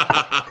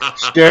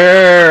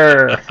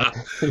 Sure.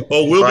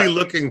 Well, we'll be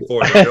looking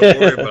for them. Don't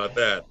worry about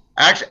that.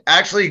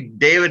 Actually,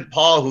 David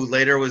Paul, who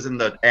later was in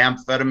the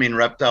Amphetamine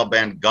Reptile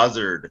band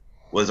Guzzard,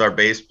 was our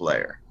bass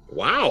player.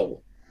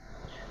 Wow.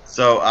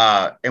 So,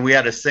 and we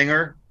had a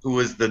singer who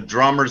was the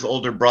drummer's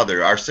older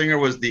brother. Our singer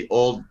was the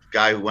old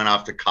guy who went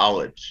off to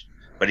college,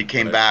 but he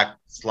came Right. back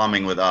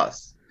slumming with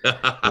us.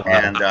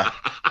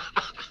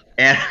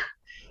 And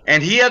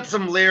and he had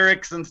some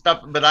lyrics and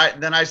stuff. But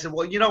I said,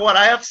 well, you know what?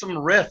 I have some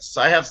riffs.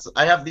 I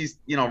have these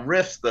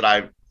riffs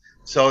that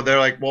So they're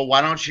like, well,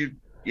 why don't you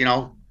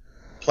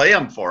play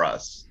them for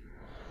us?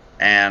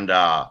 And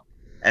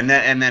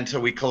then so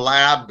we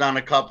collabed on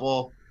a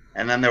couple,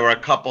 and then there were a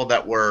couple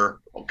that were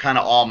kind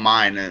of all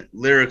mine. And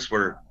lyrics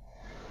were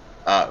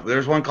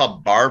there's one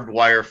called Barbed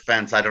Wire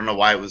Fence. I don't know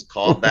why it was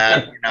called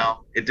that.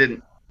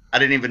 I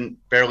didn't even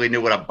barely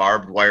knew what a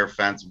barbed wire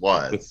fence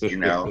was.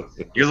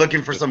 You're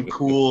looking for some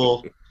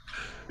cool.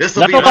 This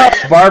will Not be a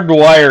lot of barbed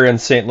wire in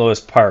St. Louis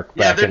Park.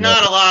 Yeah, back there's in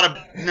not the... a lot of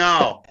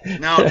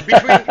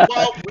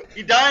well,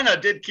 Edina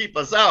did keep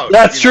us out.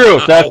 That's true.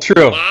 That's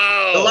true.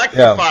 Wow.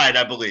 Electrified,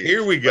 I believe.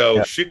 Here we go.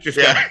 Yeah. Shit just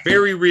Yeah. got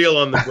very real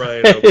on the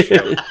Brian Oak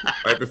Show. All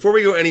right, before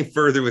we go any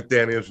further with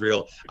Dan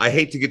Israel, I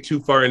hate to get too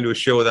far into a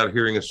show without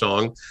hearing a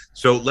song.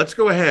 So let's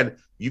go ahead.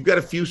 You've got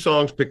a few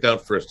songs picked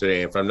out for us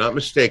today. If I'm not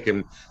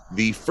mistaken,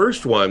 the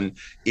first one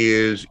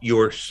is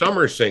your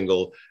summer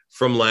single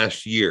from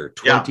last year,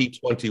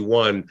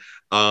 2021.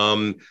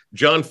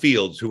 John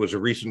Fields, who was a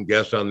recent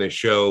guest on this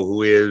show,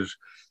 who is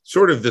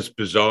sort of this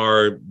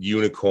bizarre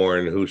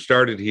unicorn who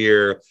started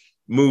here,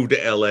 moved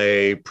to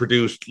LA,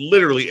 produced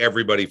literally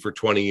everybody for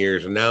 20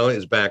 years, and now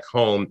is back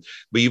home.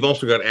 But you've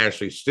also got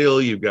Ashley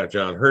Still, you've got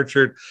John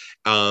Herchert.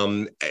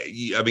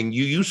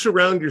 You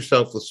surround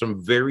yourself with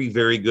some very,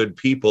 very good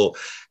people.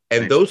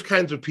 And those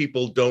kinds of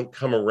people don't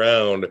come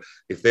around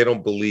if they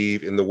don't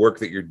believe in the work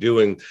that you're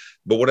doing.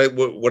 But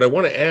what I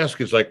want to ask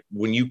is, like,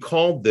 when you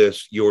called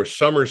this your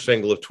summer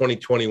single of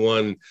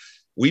 2021,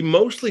 we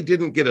mostly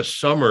didn't get a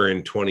summer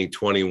in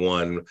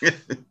 2021.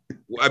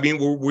 I mean,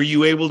 were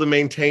you able to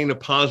maintain a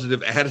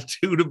positive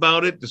attitude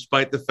about it,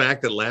 despite the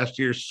fact that last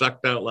year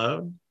sucked out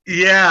loud?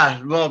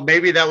 Yeah, well,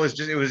 maybe it was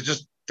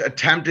just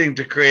attempting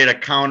to create a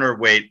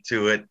counterweight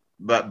to it,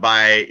 but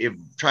by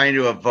trying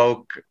to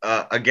evoke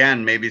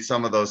again maybe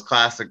some of those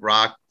classic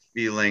rock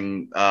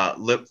feeling of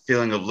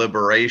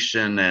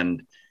liberation,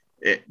 and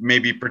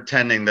maybe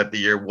pretending that the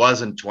year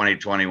wasn't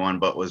 2021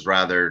 but was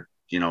rather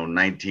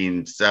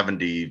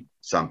 1970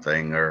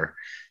 something, or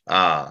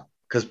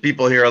because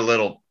people hear a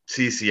little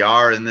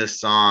CCR in this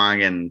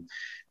song, and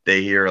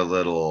they hear a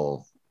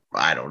little,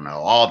 I don't know,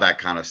 all that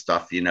kind of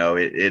stuff.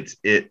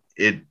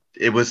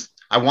 It was,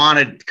 I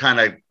wanted to kind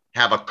of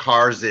have a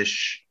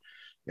Cars-ish,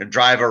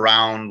 drive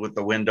around with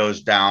the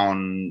windows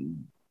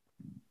down,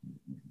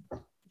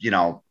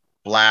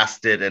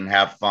 blast it and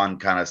have fun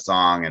kind of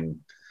song. And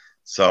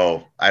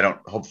so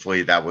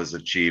hopefully that was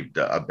achieved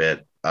a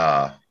bit,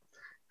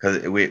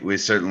 because we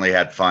certainly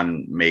had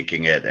fun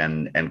making it,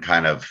 and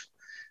kind of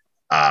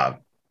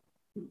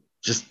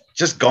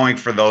just going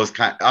for those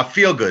a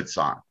feel good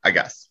song, I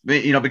guess,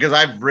 because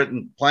I've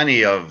written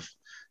plenty of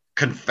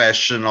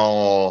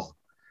confessional,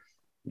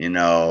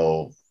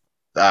 my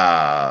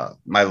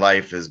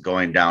life is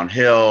going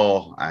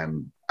downhill,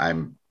 I'm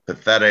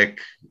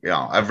pathetic,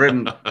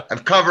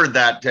 I've covered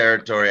that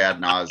territory ad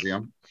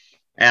nauseum,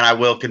 and I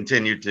will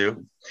continue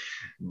to.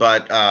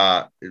 But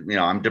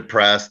I'm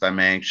depressed, I'm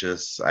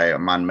anxious,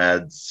 I'm on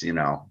meds,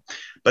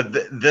 but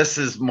this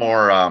is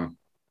more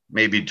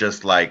maybe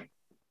just like,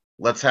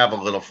 let's have a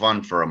little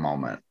fun for a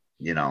moment,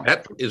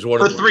 That is one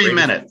for of the 3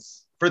 greatest-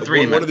 minutes. For 3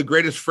 minutes. One of the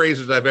greatest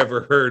phrases I've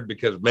ever heard,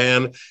 because,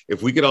 man,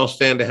 if we could all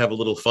stand to have a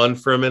little fun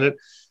for a minute,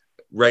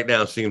 right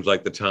now seems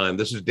like the time.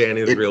 This is Dan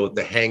Israel with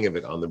The Hang of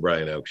It on the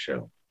Brian Oak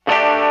Show.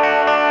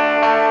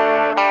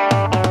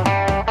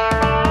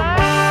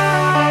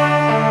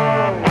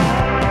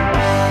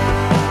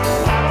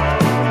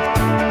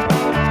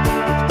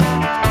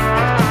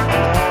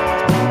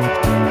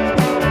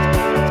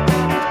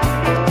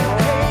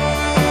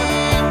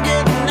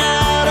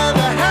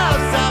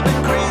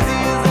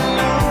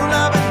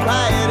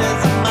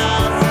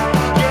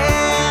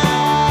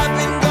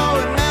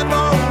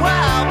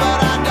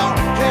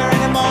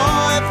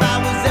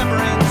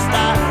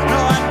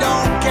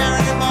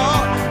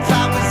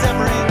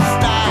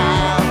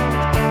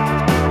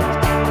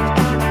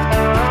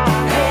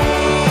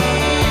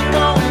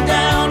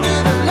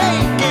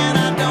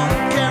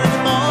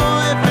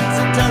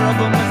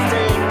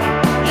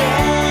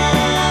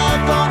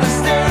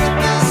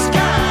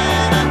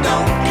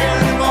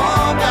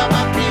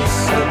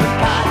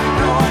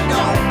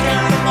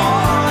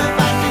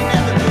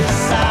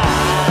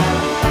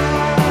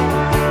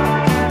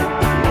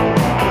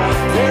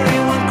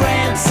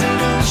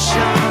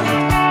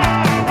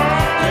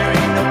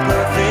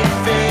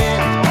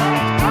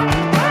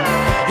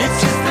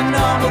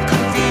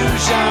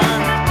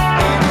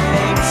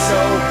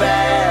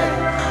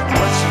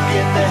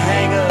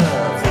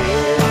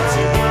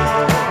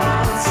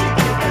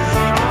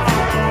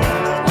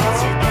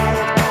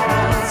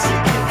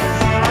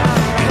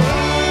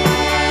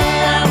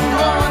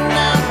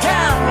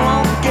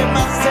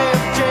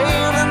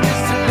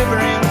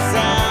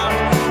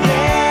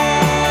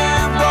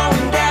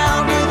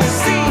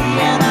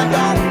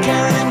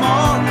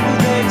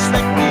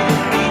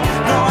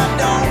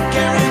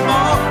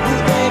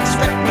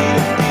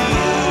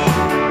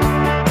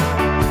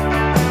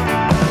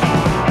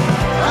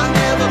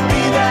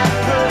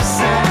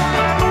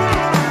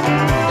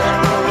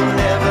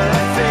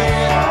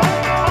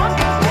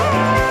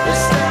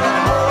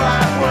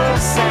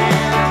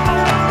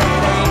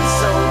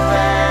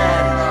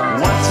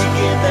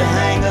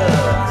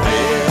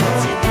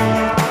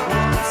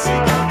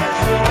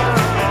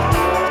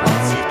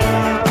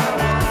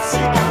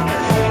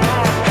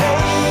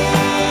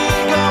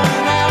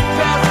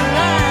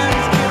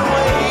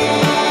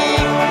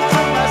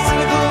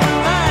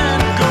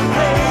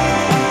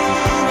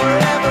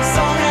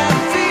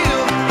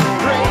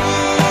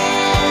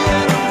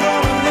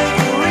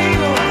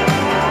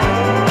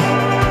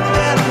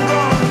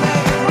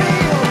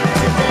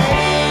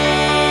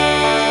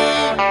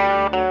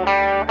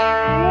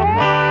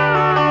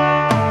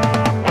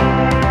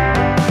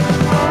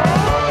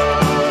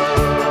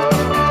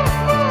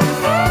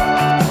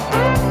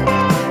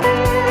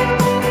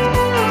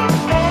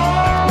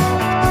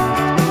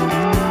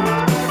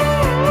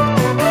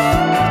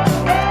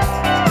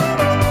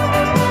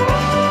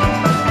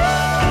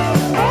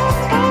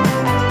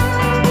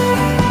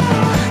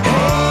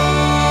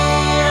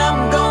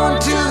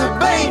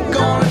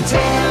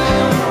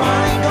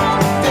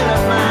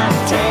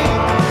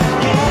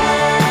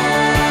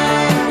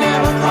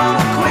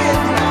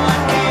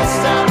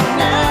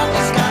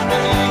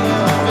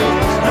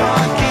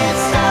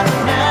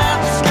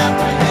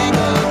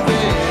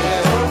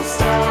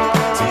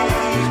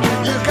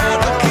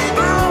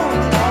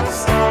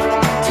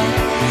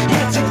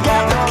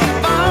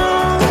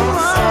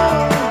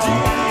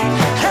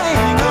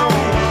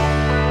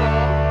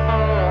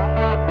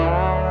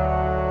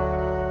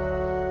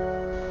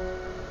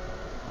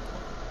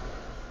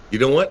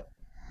 know what?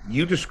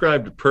 You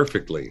described it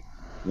perfectly.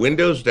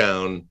 Windows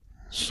down,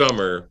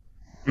 summer,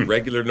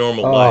 regular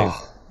normal life,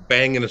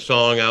 banging a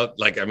song out.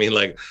 Like, I mean,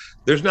 like,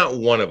 there's not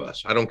one of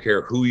us, I don't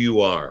care who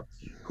you are,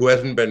 who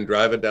hasn't been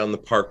driving down the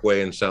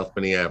Parkway in South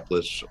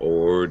Minneapolis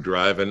or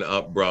driving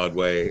up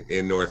Broadway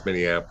in North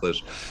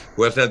Minneapolis,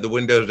 who hasn't had the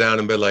windows down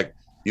and been like,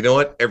 you know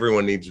what?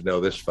 Everyone needs to know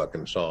this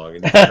fucking song.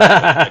 And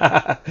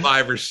like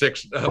five or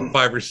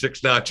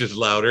six notches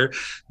louder.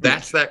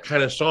 That's that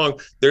kind of song.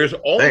 There's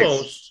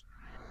almost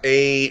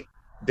a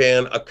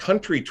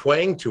country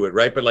twang to it,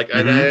 right? But like,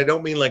 I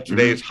don't mean like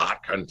today's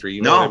hot country.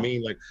 You know what I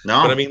mean? Like,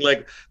 but I mean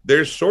like,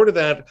 there's sort of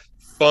that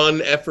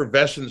fun,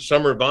 effervescent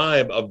summer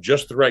vibe of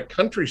just the right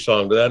country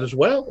song to that as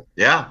well.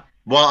 Yeah.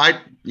 Well, I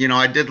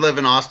did live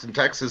in Austin,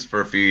 Texas for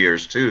a few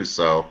years too.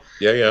 So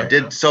I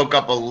did soak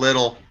up a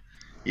little,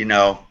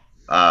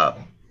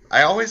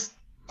 I always,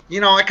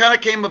 I kind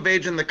of came of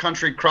age in the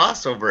country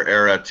crossover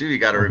era too. You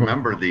got to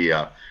remember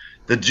the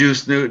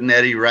Juice Newton,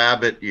 Eddie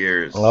Rabbitt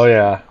years. Oh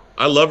yeah.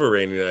 I love a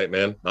rainy night,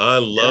 man. I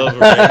love a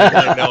rainy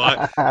night. No,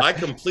 I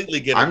completely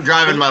get it. I'm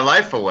driving my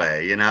life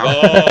away,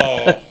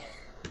 Oh,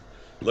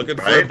 looking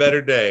for a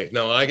better day.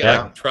 No,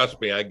 I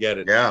trust me, I get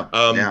it.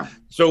 Yeah.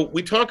 So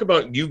we talk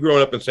about you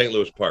growing up in St.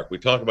 Louis Park. We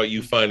talk about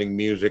you finding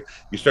music.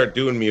 You start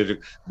doing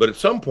music, but at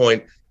some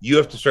point you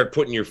have to start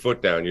putting your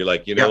foot down. You're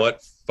like, you know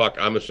what? Fuck,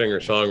 I'm a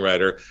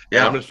singer-songwriter. And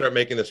I'm going to start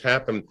making this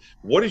happen.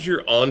 What is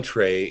your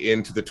entree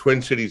into the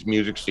Twin Cities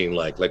music scene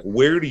like? Like,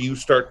 where do you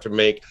start to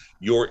make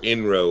your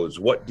inroads?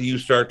 What do you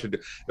start to do?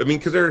 I mean,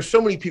 because there are so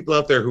many people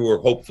out there who are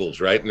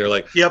hopefuls, right? And they're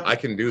like, I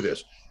can do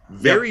this.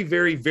 Very,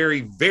 very,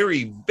 very,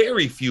 very,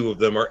 very few of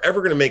them are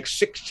ever going to make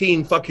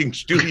 16 fucking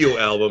studio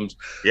albums.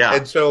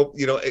 And so,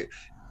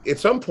 at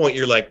some point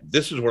you're like,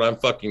 this is what I'm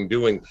fucking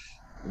doing.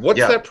 What's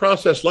that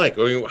process like?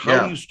 I mean,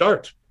 how do you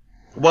start?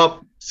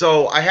 Well,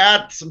 so I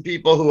had some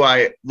people who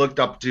I looked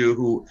up to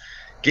who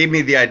gave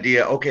me the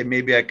idea, okay,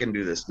 maybe I can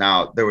do this.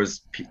 Now, there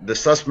was the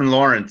Sussman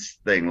Lawrence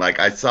thing. Like,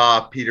 I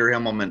saw Peter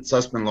Himmelman.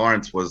 Sussman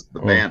Lawrence was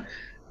the band.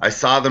 I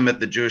saw them at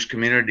the Jewish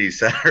Community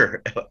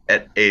Center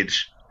at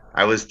age,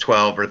 I was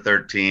 12 or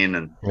 13,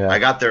 and I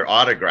got their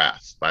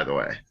autographs, by the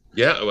way.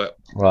 Yeah.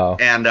 Wow.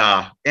 And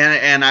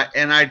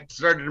I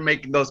started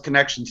making those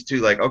connections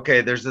too. Like,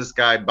 okay, there's this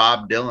guy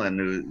Bob Dylan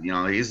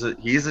who,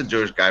 he's a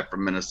Jewish guy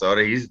from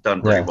Minnesota. He's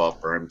done pretty well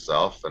for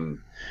himself. And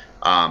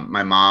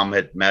my mom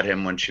had met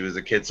him when she was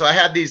a kid. So I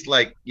had these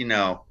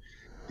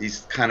these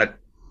kind of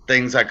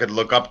things I could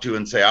look up to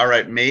and say, all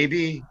right,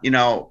 maybe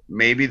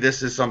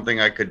this is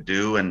something I could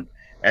do. And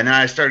then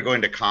I started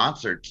going to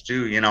concerts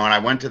too, and I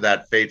went to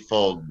that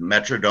fateful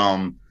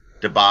Metrodome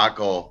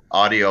debacle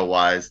audio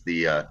wise,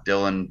 the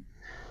Dylan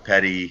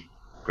Petty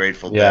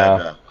Grateful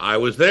Dead. I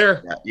was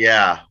there.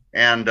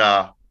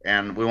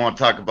 And we won't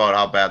talk about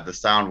how bad the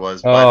sound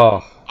was,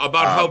 but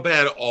about how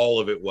bad all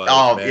of it was.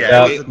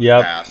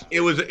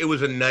 It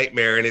was a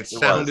nightmare, and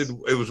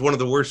it was one of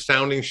the worst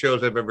sounding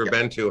shows I've ever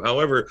been to.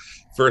 However,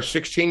 for a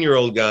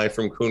 16-year-old guy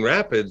from Coon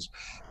Rapids,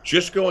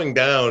 just going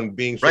down,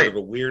 being sort of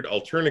a weird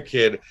alternate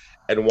kid,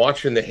 and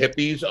watching the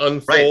hippies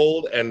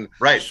unfold and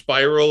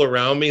spiral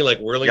around me like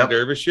whirling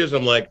dervishes,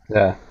 I'm like,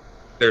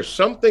 there's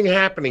something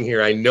happening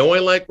here. I know I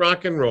like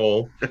rock and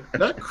roll.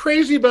 Not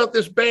crazy about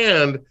this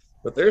band,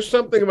 but there's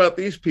something about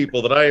these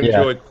people that I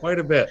enjoy quite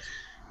a bit.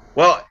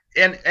 Well,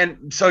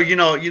 and so you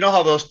know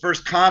how those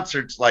first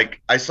concerts,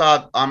 like I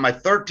saw on my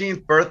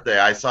 13th birthday,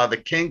 I saw the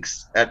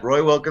Kinks at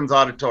Roy Wilkins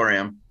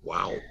Auditorium.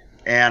 Wow.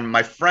 And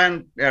my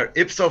friend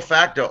ipso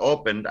facto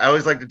opened. I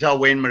always like to tell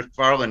Wayne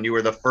McFarland, you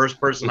were the first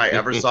person I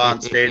ever saw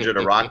on stage at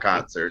a rock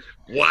concert.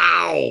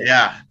 Wow.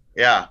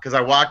 Yeah, because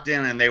I walked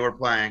in and they were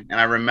playing, and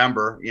I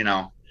remember,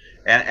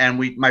 and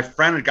my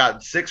friend had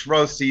gotten 6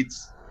 row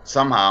seats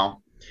somehow,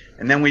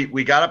 and then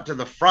we got up to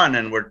the front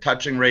and we're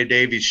touching Ray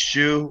Davies'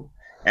 shoe,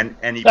 and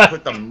he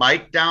put the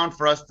mic down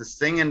for us to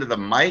sing into the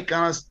mic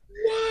on us,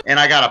 and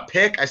I got a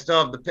pick. I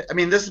still have the pick. I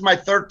mean, this is my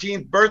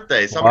 13th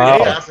birthday.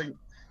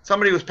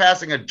 Somebody was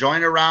passing a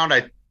joint around.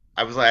 I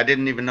was like, I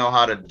didn't even know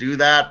how to do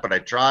that, but I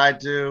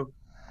tried to.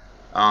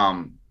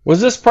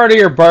 Was this part of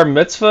your bar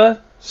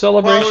mitzvah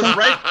celebration?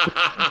 Well,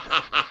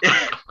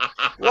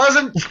 it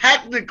wasn't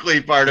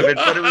technically part of it,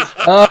 but it was.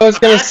 I was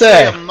going to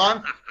say a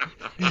month.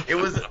 It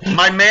was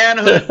my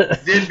manhood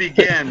did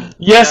begin.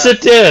 Yes,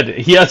 it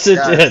did. Yes, it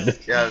did.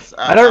 Yes.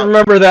 I don't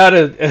remember that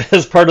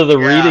as part of the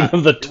reading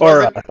of the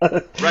Torah.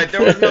 Right.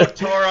 There was no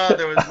Torah.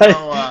 There was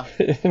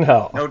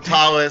no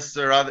Talis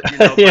or other.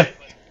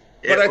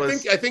 But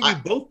I think you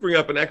both bring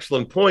up an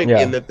excellent point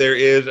in that there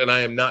is, and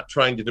I am not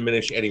trying to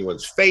diminish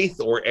anyone's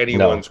faith or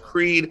anyone's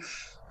creed,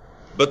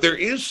 but there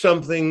is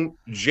something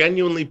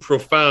genuinely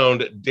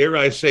profound, dare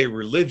I say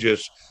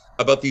religious,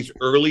 about these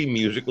early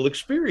musical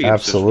experiences.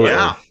 Absolutely. Right?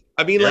 Yeah.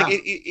 I mean, like,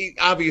 it,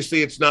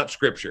 obviously it's not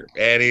scripture,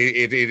 and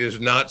it is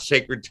not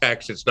sacred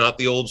text. It's not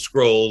the old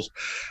scrolls,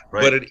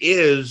 but it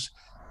is,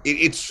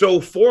 it's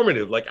so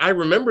formative. Like, I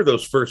remember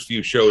those first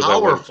few shows I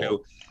went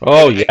to.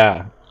 Oh,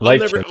 yeah.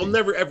 I'll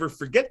never ever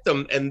forget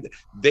them. And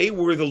they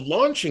were the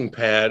launching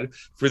pad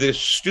for this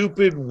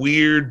stupid,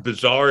 weird,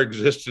 bizarre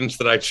existence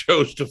that I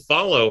chose to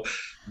follow.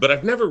 But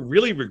I've never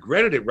really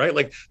regretted it, right?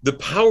 Like the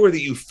power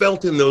that you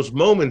felt in those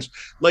moments,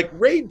 like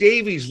Ray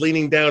Davies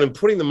leaning down and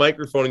putting the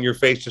microphone in your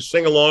face to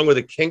sing along with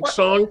a Kinks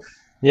song.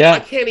 Yeah. I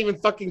can't even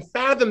fucking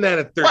fathom that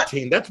at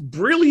 13. That's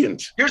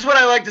brilliant. Here's what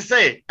I like to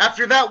say.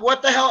 After that,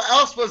 what the hell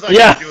else was I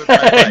going to do with my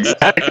life?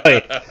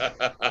 Exactly.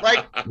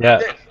 Like,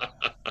 Yeah.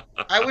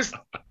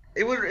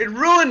 It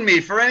ruined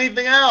me for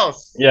anything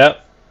else. Yeah.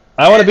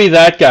 I want to be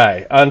that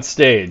guy on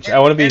stage. I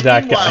want to be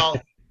that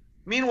guy.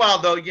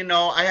 Meanwhile, though,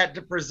 I had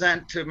to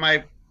present to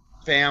my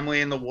family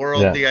and the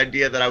world the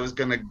idea that I was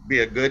going to be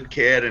a good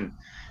kid and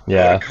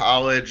go to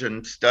college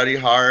and study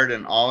hard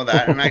and all of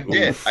that. And I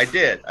did.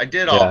 I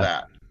did all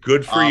that.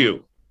 Good for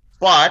you.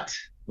 But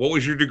what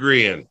was your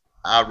degree in?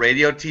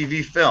 Radio,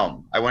 TV,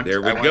 film.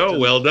 There we go.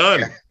 Well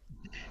done.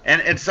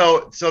 And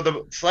so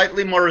the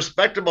slightly more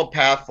respectable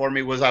path for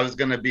me was I was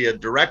going to be a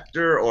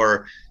director,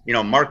 or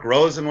Mark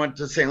Rosen went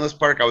to St. Louis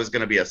Park. I was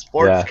going to be a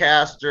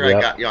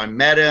sportscaster. I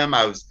met him.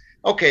 I was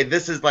okay.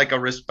 This is like a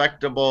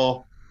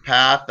respectable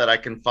path that I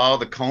can follow.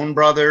 The Coen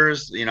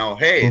Brothers.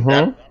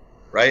 That,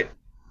 right.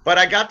 But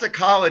I got to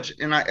college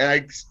and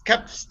I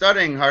kept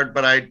studying hard,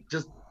 but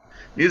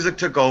music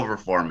took over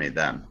for me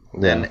then.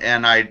 Yeah.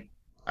 And I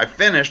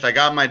finished. I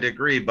got my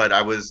degree, but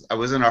I was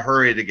in a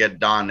hurry to get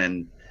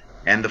done,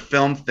 and the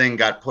film thing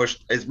got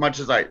pushed. As much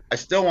as I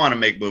still want to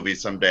make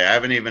movies someday. I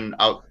haven't even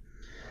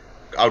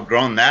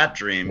outgrown that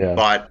dream,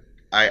 but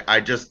I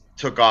just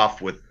took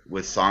off with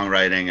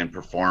songwriting and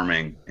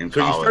performing in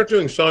college. So you start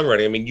doing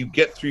songwriting. I mean, you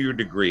get through your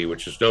degree,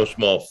 which is no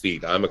small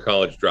feat. I'm a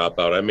college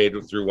dropout. I made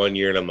it through 1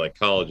 year, and I'm like,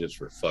 college is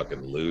for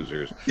fucking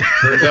losers.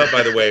 Turns out,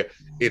 by the way,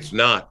 it's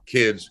not.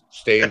 Kids,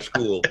 stay in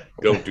school.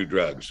 Don't do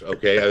drugs,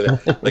 okay?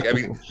 I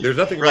mean, there's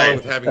nothing wrong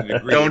with having a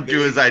degree. Don't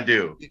do as I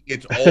do.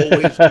 It's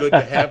always good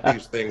to have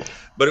these things,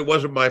 but it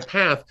wasn't my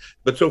path.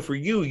 But so for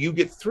you, you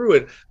get through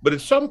it, but at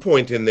some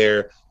point in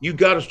there, you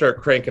got to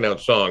start cranking out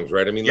songs,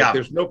 right? I mean, like,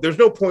 there's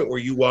no point where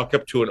you walk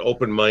up to an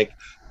open mic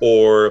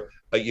or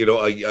like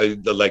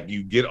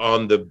you get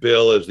on the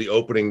bill as the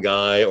opening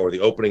guy or the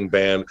opening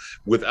band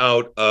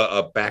without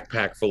a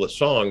backpack full of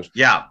songs.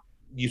 Yeah.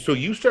 So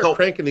you start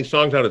cranking these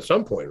songs out at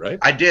some point, right?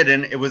 I did,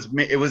 and it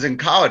was in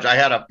college. I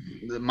had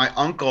my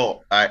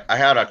uncle. I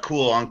had a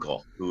cool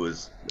uncle who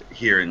was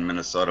here in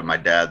Minnesota, my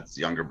dad's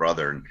younger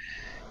brother, and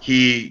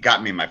he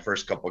got me my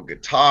first couple of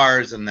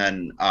guitars, and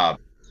then I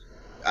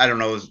don't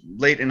know, it was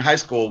late in high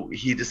school,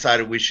 he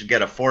decided we should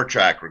get a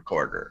 4-track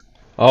recorder.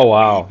 Oh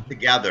wow!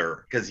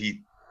 Together, because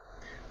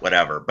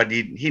but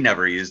he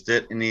never used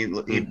it, and he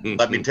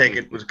let me take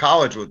it to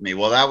college with me.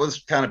 Well, that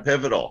was kind of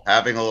pivotal,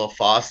 having a little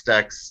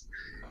Fostex,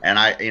 and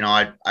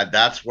I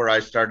that's where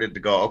I started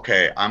to go.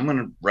 Okay, I'm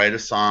gonna write a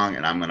song,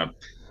 and I'm gonna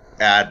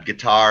add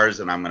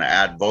guitars, and I'm gonna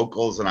add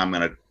vocals, and I'm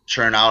gonna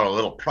churn out a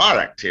little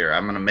product here.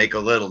 I'm gonna make a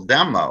little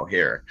demo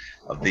here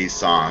of these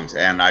songs,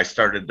 and I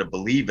started to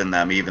believe in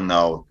them, even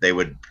though they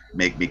would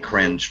make me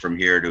cringe from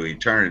here to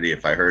eternity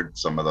if I heard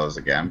some of those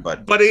again.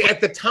 But at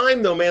the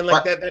time, though, man,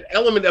 like that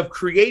element of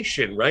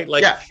creation, right?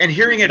 Like and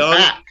hearing it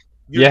back.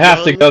 You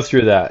have to go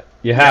through that.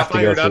 You have to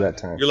go through that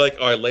time. You're like,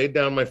 oh, I laid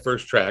down my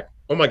first track.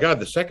 Oh my God,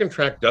 the second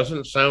track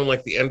doesn't sound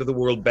like the end of the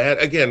world bad.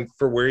 Again,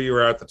 for where you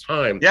were at the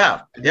time.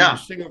 Yeah. You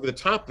sing over the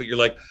top, but you're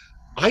like,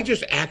 I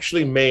just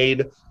actually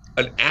made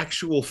an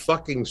actual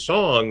fucking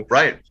song.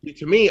 Right.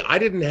 To me, I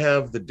didn't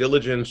have the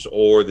diligence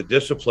or the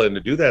discipline to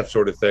do that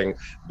sort of thing,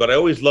 but I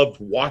always loved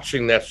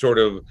watching that sort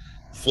of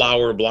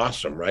flower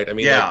blossom, right? I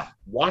mean, like,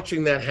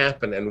 watching that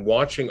happen and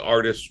watching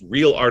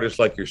real artists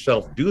like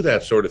yourself do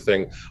that sort of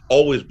thing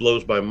always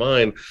blows my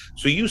mind.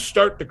 So you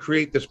start to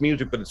create this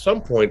music, but at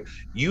some point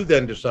you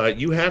then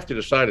have to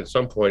decide at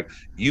some point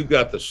you've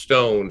got the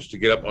stones to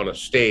get up on a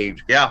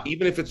stage. Yeah.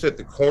 Even if it's at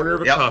the corner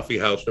of a coffee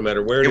house, no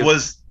matter where it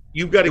is.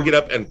 You've got to get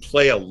up and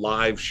play a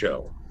live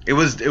show. They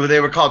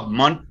were called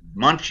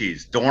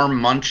Munchies, dorm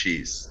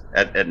Munchies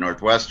at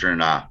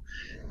Northwestern.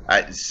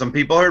 Some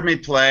people heard me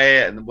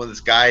play, and this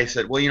guy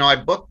said, well, I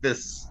booked the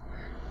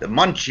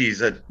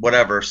Munchies at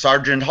whatever,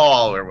 Sergeant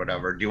Hall or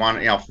whatever. Do you want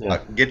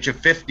to, get you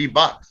 $50?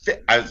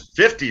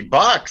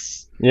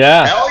 $50?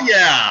 Yeah. Hell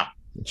yeah.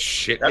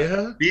 Shit,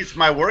 that beats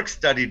my work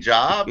study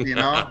job,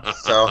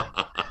 So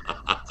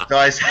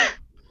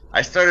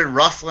I started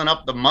rustling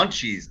up the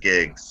Munchies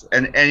gigs,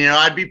 and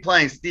I'd be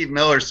playing Steve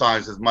Miller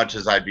songs as much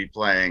as I'd be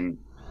playing,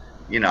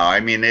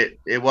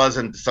 it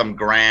wasn't some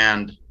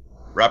grand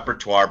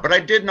repertoire, but I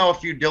did know a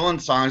few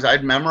Dylan songs.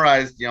 I'd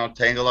memorized,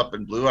 Tangled Up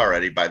in Blue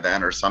already by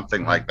then or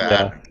something like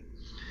that.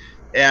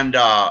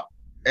 Yeah.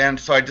 And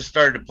so I just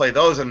started to play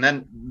those, and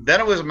then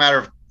it was a matter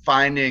of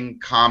finding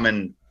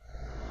common,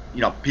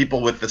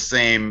 people with the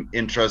same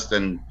interest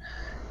and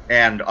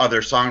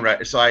other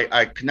songwriters. So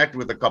I connected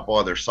with a couple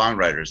other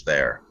songwriters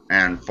there.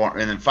 And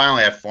then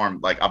finally I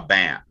formed like a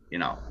band,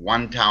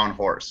 One Town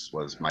Horse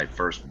was my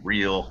first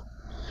real,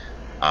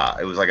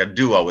 it was like a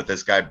duo with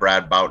this guy,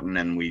 Brad Boughton.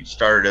 And we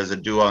started as a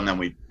duo, and then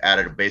we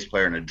added a bass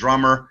player and a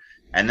drummer.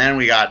 And then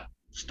we got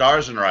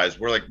stars in our eyes.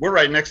 We're like, we're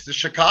right next to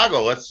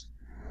Chicago. Let's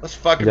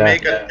fucking Yeah.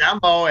 make a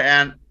demo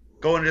and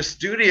go into the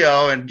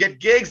studio and get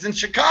gigs in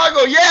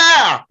Chicago.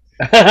 Yeah,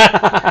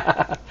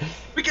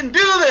 we can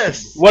do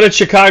this. What did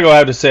Chicago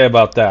have to say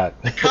about that?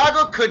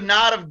 Chicago could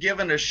not have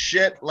given a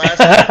shit last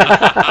year.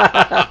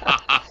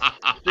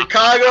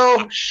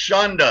 Chicago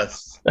shunned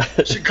us.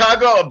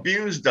 Chicago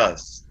abused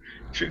us.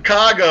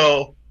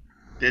 Chicago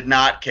did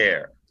not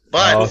care.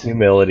 But Oh,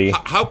 humility.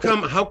 How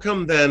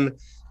come then,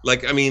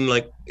 like, I mean,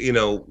 like, you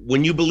know,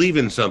 when you believe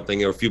in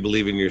something, or if you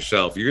believe in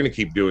yourself, you're going to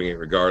keep doing it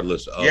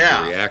regardless of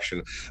Yeah. the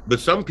reaction. But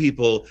some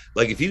people,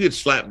 like, if you get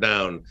slapped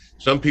down,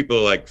 some people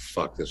are like,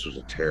 fuck, this was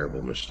a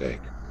terrible mistake.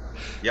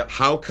 Yep.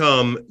 How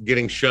come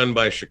getting shunned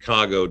by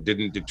Chicago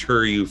didn't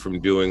deter you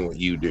from doing what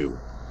you do?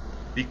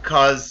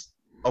 because,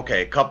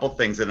 okay, a couple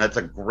things, and that's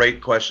a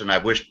great question. I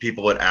wish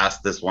people would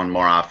ask this one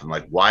more often.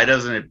 Like, why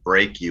doesn't it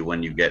break you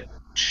when you get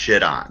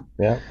shit on?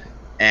 Yeah.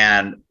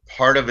 And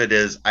part of it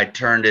is I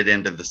turned it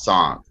into the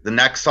song. The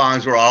next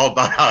songs were all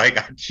about how I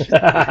got shit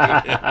on.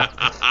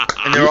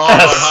 And they're all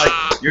about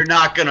how you're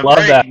not going to Love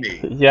break that. me.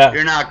 Yeah.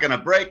 You're not going to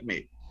break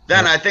me.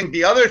 Then I think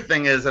the other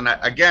thing is, and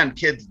again,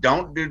 kids,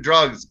 don't do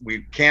drugs.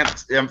 We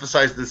can't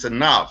emphasize this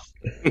enough.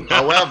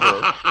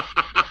 However,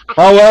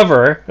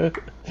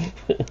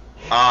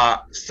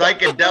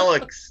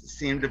 psychedelics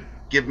seem to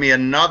give me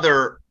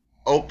another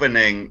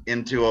opening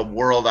into a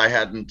world I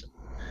hadn't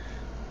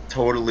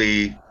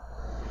totally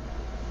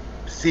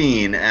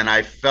seen, and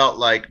I felt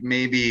like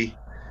maybe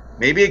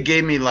it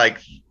gave me like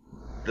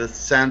the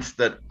sense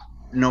that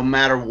no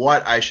matter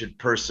what, I should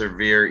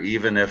persevere,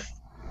 even if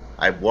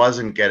I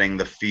wasn't getting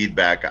the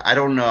feedback. I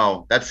don't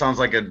know. That sounds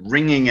like a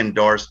ringing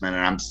endorsement,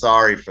 and I'm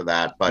sorry for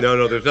that. But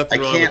no, there's nothing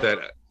I wrong with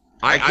can't- that.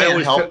 I can't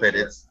always help say- it.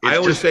 It's I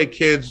always just, say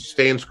kids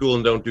stay in school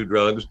and don't do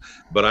drugs,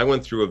 but I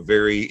went through a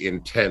very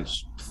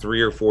intense 3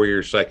 or 4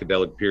 year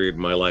psychedelic period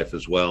in my life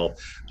as well.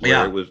 Where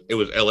Yeah. it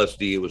was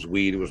LSD, it was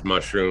weed, it was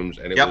mushrooms,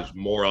 and it Yep. was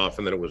more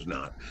often than it was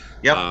not.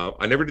 Yep.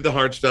 I never did the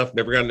hard stuff,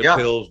 never got into Yeah.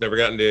 pills, never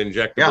got into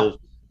injectables.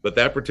 But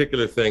that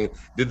particular thing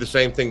did the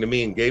same thing to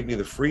me and gave me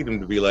the freedom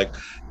to be like,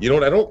 you know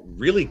what, I don't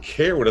really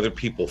care what other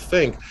people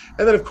think.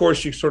 And then, of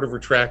course, you sort of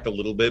retract a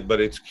little bit,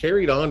 but it's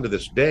carried on to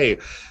this day.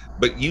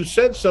 But you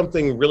said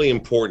something really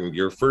important.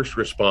 Your first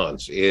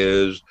response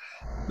is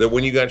that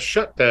when you got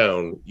shut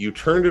down, you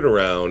turned it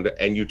around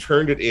and you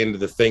turned it into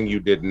the thing you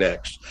did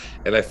next.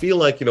 And I feel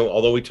like, you know,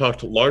 although we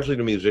talked largely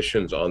to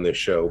musicians on this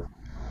show,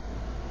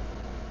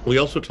 we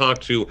also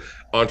talked to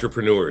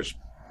entrepreneurs,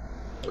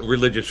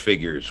 religious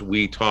figures,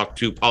 we talk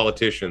to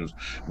politicians,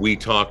 we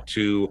talk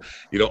to,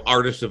 you know,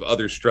 artists of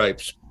other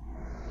stripes,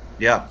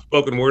 yeah,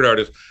 spoken word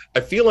artists.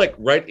 I feel like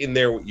right in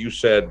there what you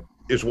said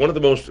is one of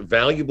the most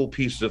valuable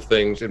pieces of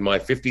things in my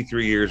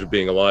 53 years of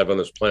being alive on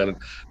this planet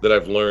that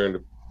I've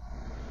learned.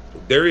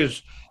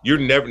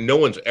 No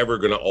one's ever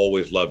going to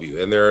always love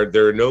you, and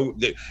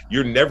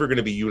you're never going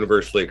to be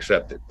universally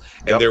accepted.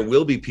 And Yep. there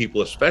will be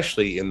people,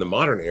 especially in the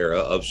modern era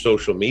of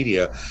social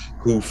media,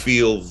 who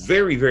feel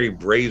very, very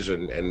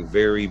brazen and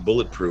very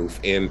bulletproof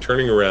in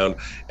turning around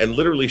and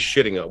literally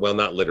shitting on, well,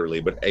 not literally,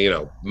 but, you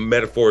know,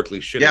 metaphorically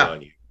shitting Yeah.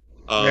 on you.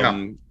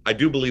 I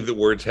do believe that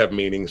words have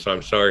meaning, so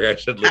I'm sorry I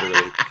said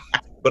literally.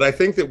 But I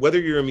think that whether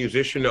you're a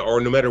musician or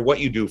no matter what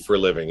you do for a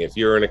living, if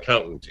you're an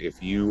accountant,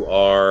 if you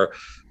are,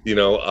 you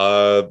know,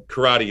 a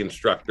karate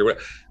instructor,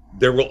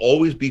 there will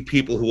always be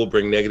people who will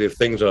bring negative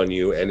things on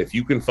you. And if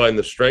you can find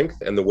the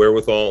strength and the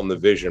wherewithal and the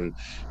vision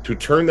to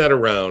turn that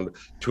around,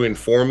 to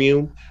inform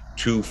you,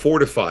 to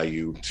fortify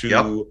you,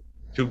 to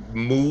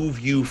move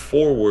you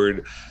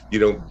forward, you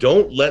know,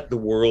 don't let the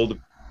world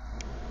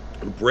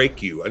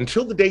break you.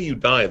 Until the day you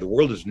die, the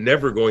world is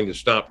never going to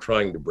stop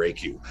trying to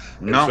break you.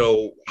 No. And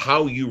so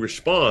how you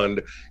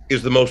respond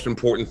is the most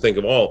important thing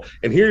of all.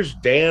 And here's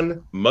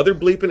Dan, Mother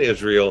Bleepin'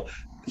 Israel,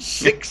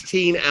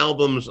 16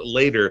 albums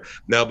later.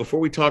 Now, before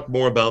we talk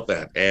more about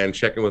that and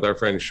check in with our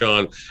friend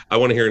Sean, I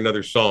want to hear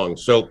another song.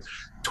 So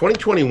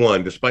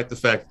 2021, despite the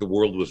fact that the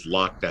world was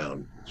locked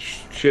down,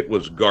 shit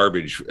was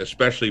garbage,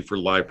 especially for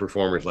live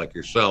performers like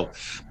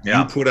yourself.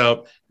 Yeah. You put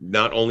out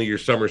not only your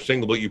summer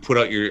single, but you put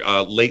out your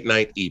late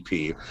night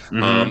EP,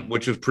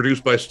 which was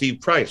produced by Steve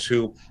Price,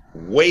 who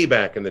way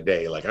back in the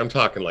day, like I'm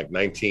talking like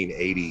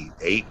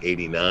 1988,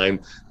 89,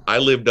 I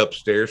lived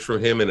upstairs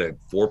from him in a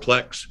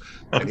fourplex.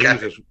 And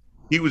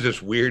he was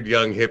this weird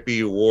young hippie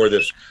who wore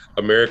this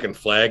American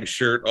flag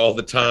shirt all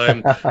the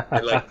time,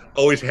 and like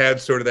always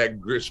had sort of that,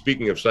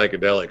 speaking of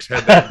psychedelics,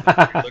 had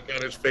that look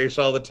on his face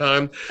all the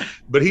time.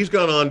 But he's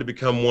gone on to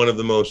become one of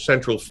the most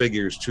central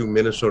figures to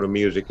Minnesota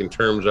music in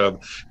terms of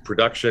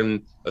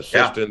production,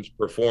 assistance,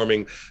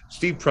 performing.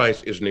 Steve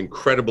Price is an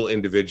incredible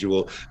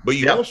individual, but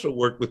you also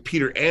worked with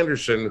Peter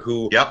Anderson,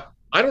 who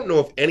I don't know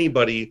if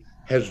anybody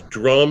has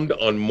drummed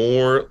on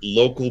more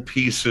local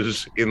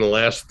pieces in the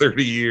last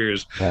 30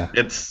 years.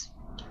 It's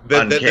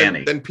Than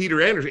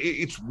Peter Anderson.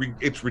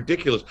 It's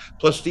ridiculous.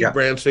 Plus Steve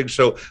Branzig.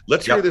 So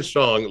let's hear this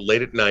song,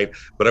 Late at Night,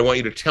 but I want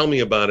you to tell me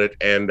about it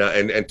and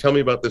tell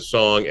me about this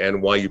song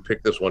and why you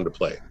picked this one to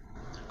play.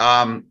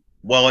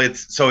 Well,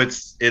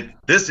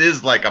 this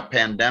is like a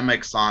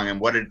pandemic song, and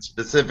what it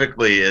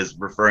specifically is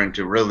referring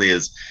to really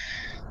is,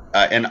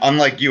 and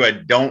unlike you, I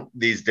don't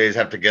these days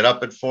have to get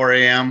up at 4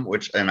 a.m.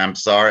 And I'm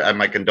sorry,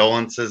 my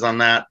condolences on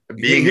that.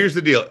 Here's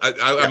the deal. I'm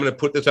going to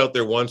put this out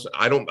there once.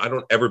 I don't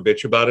ever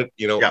bitch about it.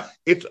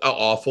 It's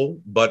awful,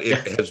 but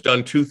it has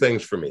done two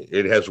things for me.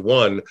 It has,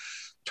 one,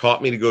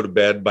 taught me to go to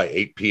bed by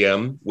 8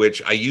 p.m.,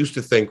 which I used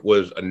to think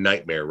was a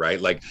nightmare,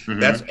 right? Like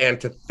that's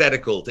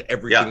antithetical to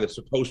everything that's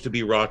supposed to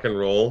be rock and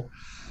roll.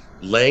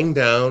 Laying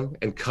down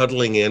and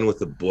cuddling in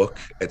with a book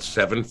at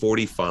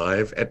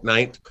 7:45 at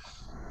night,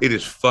 it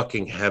is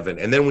fucking heaven.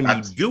 And then when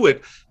you do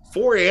it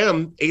 4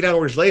 a.m., 8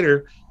 hours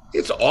later,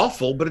 it's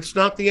awful, but it's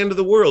not the end of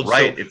the world.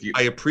 Right. So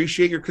I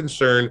appreciate your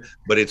concern,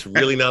 but it's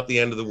really not the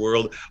end of the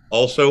world.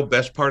 Also,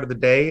 best part of the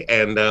day.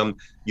 And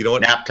you know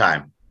what? Nap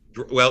time.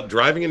 Well,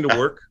 driving into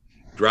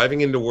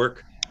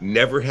work,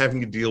 never having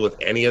to deal with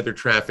any other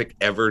traffic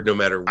ever, no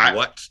matter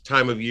what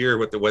time of year,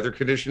 what the weather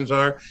conditions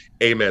are.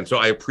 Amen. So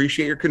I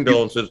appreciate your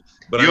condolences,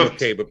 but I'm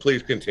okay. But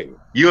please continue.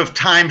 You have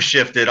time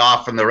shifted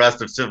off from the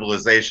rest of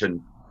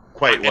civilization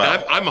quite well.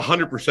 And I'm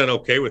 100%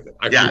 okay with it.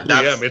 I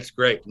really am. It's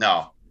great.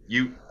 No,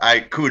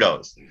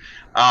 kudos.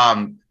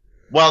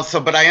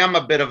 But I am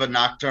a bit of a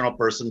nocturnal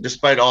person,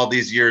 despite all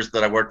these years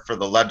that I worked for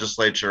the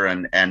legislature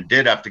and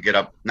did have to get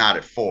up, not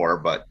at 4,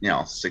 but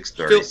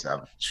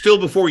 6:37. Still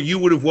before you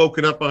would have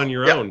woken up on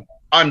your own.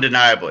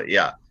 Undeniably,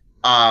 yeah.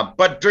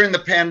 But during the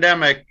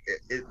pandemic,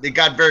 it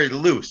got very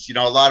loose. A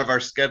lot of our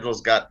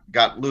schedules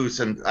got loose,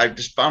 and I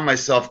just found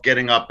myself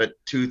getting up at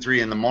 2,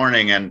 3 in the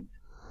morning, and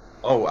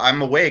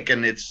I'm awake,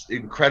 and it's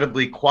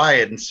incredibly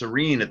quiet and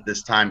serene at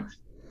this time.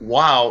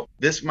 Wow,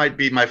 this might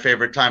be my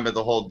favorite time of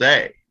the whole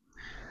day.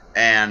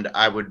 And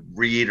I would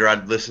read, or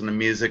I'd listen to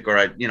music, or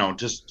I'd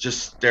just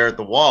stare at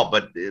the wall.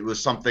 But it was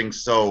something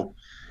so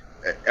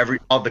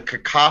all the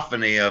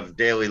cacophony of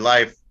daily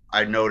life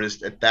I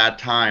noticed at that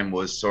time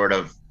was sort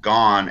of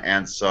gone.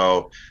 And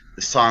so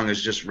the song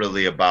is just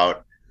really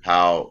about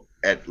how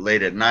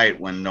late at night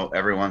when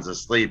everyone's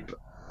asleep,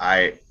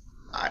 and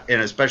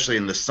especially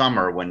in the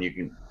summer when you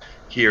can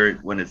hear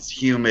it when it's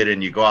humid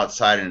and you go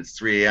outside and it's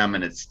 3 a.m.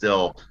 and it's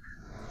still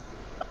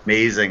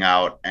amazing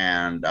out.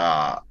 And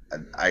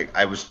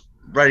I was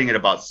writing it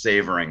about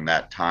savoring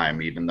that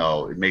time, even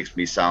though it makes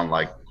me sound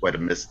like quite a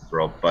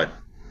misanthrope, but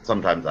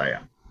sometimes I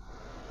am.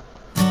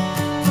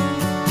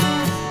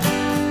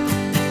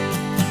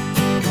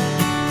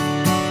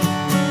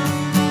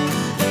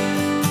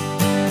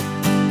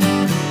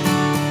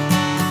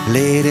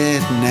 Late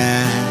at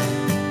night,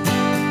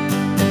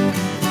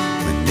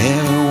 when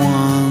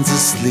everyone's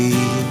asleep,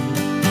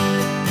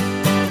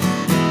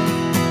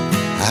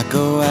 I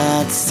go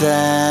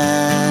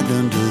outside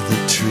under the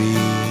tree.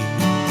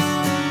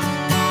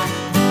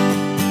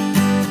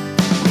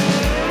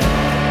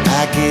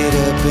 I get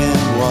up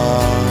and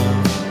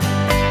walk,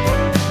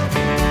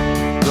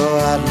 go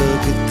out,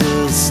 look at the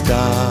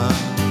stars.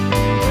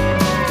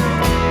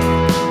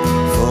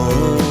 For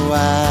a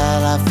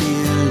while I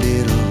feel a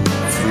little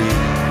free.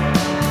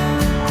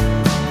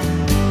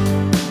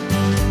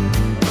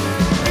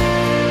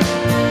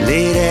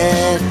 Late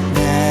at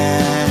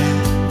night,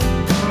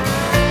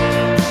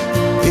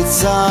 it's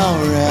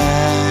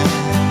alright.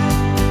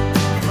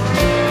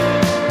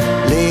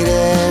 Late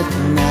at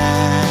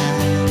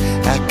night,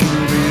 I can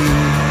breathe.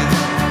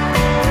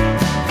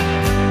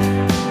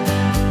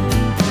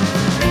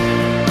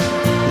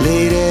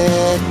 Late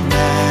at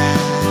night,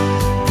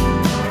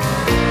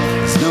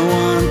 there's no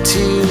one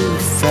to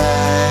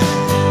fight.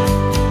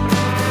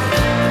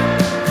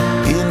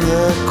 In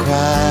the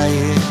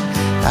quiet,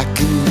 I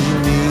can be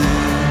me.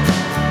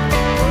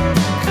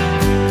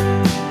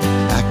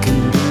 I can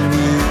be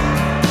me.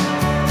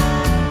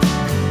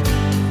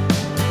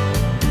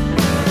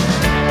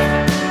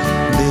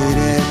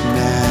 Late at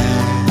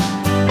night,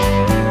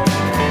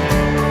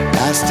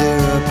 I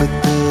stare up at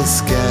the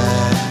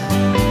sky.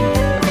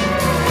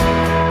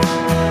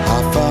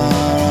 How far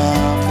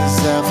off is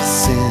Alpha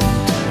Centauri?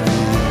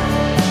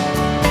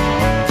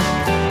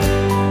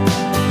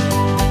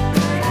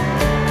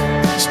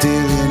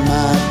 Still in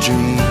my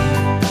dream,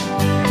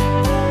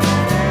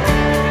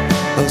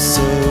 oh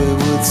so it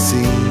would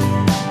seem.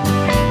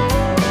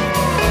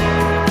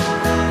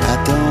 I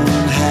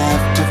don't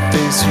have to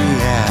face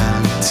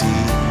reality.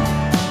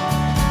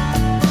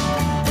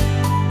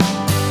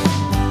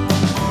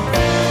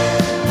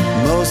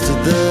 Most of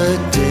the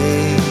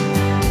day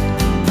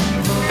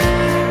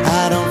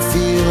I don't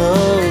feel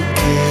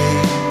okay,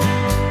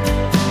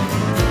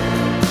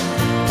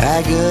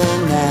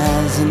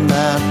 agonizing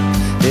about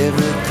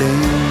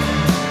everything.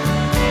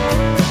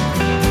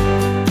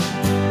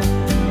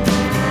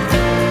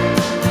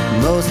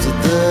 Most of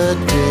the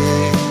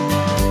day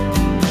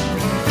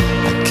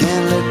I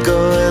can't let go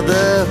of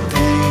the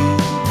pain.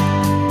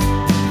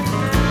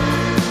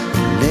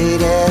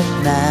 Late at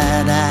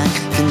night I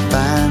can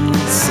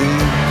finally see.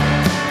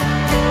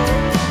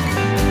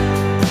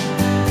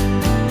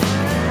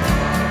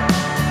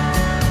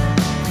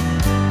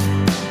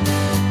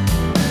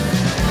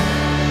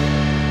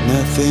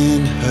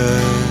 Nothing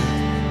hurt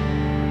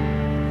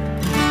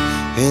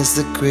as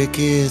the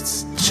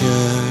crickets chirp.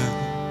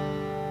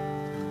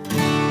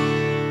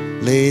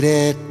 Late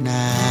at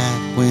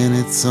night when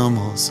it's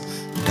almost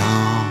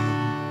dawn,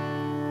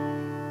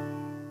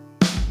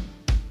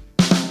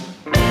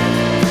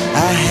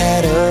 I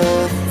had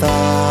a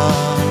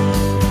thought,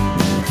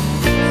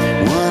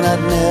 one I'd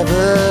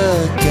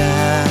never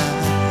got.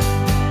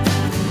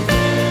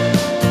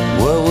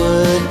 What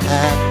would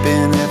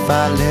happen if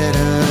I let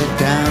her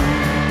down?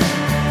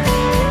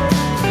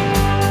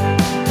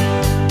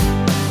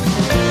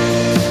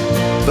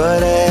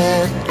 But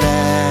at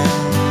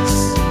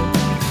last,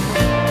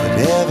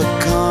 whatever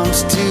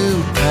comes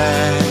to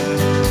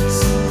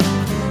pass,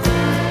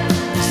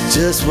 it's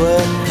just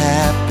what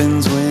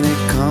happens when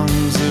it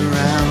comes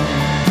around.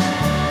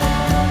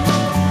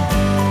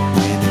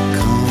 When it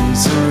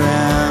comes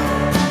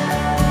around,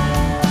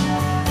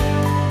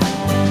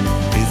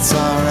 it's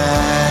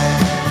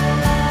alright.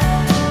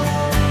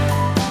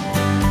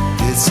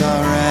 It's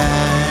alright.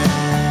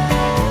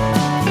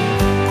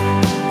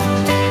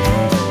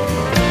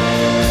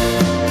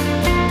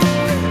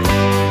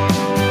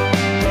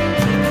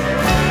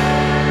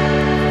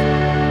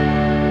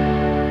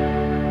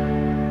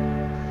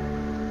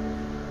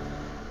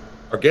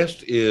 Our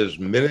guest is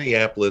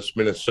Minneapolis,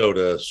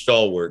 Minnesota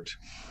stalwart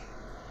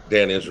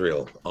Dan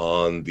Israel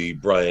on the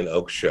Brian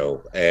Oak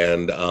Show.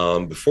 And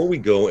before we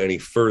go any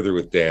further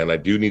with Dan, I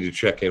do need to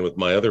check in with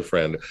my other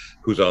friend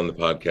who's on the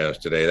podcast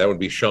today. That would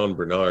be Sean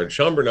Bernard.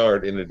 Sean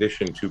Bernard, in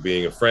addition to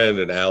being a friend,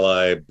 an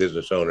ally,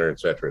 business owner, et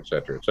cetera,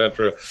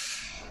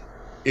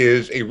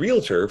 is a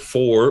realtor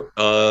for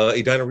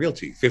Edina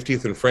Realty,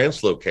 50th and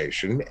France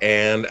location.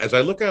 And as I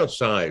look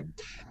outside,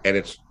 and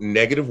it's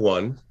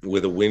 -1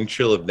 with a wind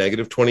chill of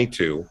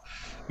 -22,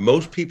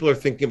 most people are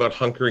thinking about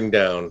hunkering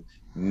down,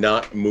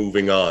 not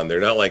moving on. They're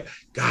not like,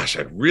 gosh,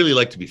 I'd really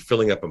like to be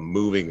filling up a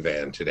moving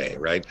van today,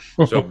 right?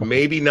 So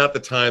maybe not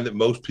the time that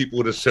most people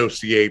would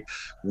associate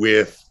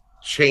with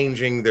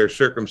changing their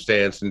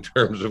circumstance in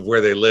terms of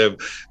where they live.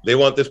 They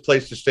want this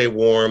place to stay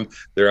warm.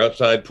 They're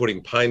outside putting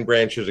pine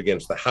branches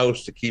against the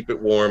house to keep it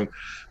warm.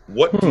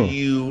 What do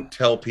you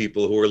tell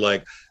people who are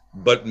like,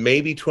 but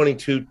maybe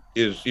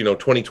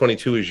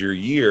 2022 is your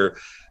year?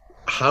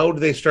 How do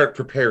they start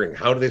preparing?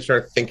 How do they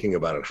start thinking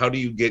about it? How do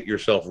you get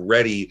yourself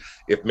ready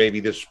if maybe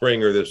this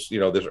spring or this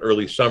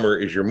early summer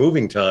is your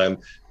moving time?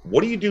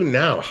 What do you do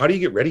now? How do you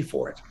get ready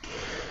for it?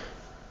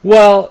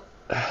 Well,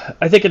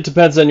 I think it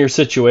depends on your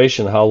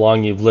situation, how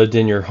long you've lived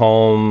in your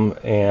home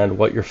and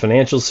what your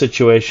financial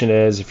situation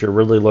is. If you're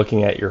really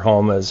looking at your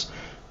home as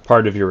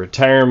part of your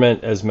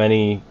retirement, as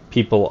many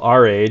people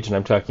our age, and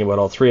I'm talking about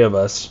all three of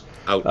us,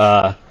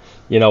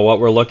 what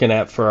we're looking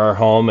at for our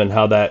home and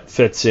how that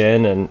fits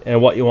in and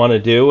what you want to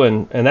do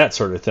and that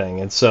sort of thing.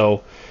 And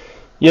so,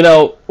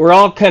 we're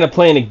all kind of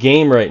playing a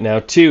game right now,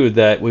 too,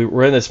 that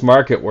we're in this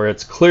market where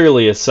it's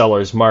clearly a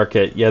seller's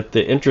market, yet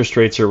the interest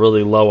rates are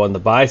really low on the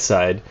buy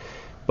side.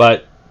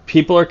 But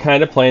people are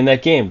kind of playing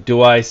that game.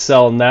 Do I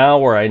sell now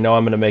where I know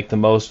I'm going to make the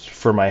most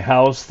for my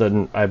house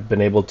than I've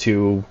been able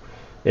to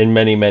in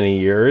many, many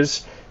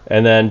years?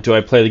 And then do I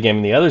play the game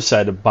on the other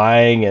side of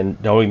buying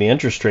and knowing the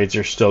interest rates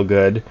are still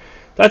good?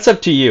 That's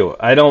up to you.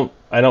 I don't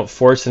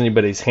force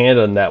anybody's hand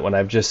on that one.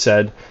 I've just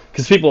said,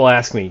 because people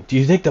ask me, do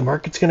you think the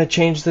market's going to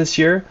change this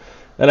year?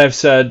 And I've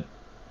said,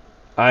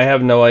 I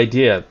have no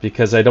idea,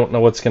 because I don't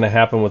know what's going to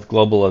happen with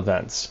global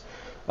events.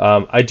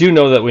 I do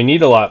know that we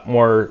need a lot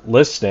more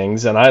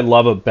listings, and I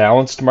love a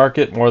balanced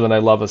market more than I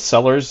love a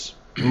seller's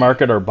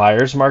market or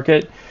buyer's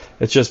market.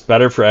 It's just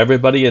better for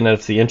everybody, and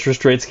if the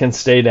interest rates can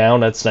stay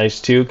down, that's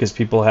nice too, because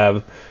people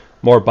have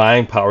more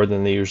buying power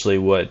than they usually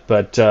would.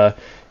 But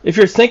if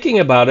you're thinking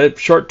about it,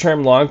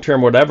 short-term,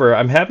 long-term, whatever,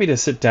 I'm happy to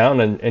sit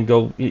down and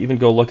go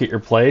look at your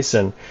place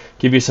and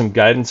give you some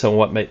guidance on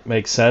what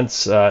makes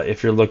sense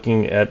if you're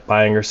looking at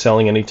buying or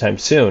selling anytime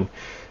soon.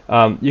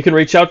 You can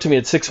reach out to me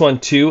at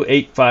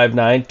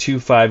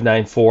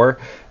 612-859-2594,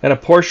 and a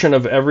portion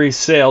of every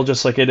sale,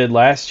 just like I did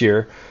last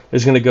year,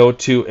 is going to go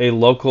to a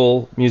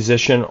local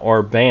musician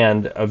or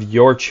band of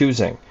your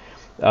choosing.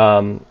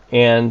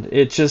 And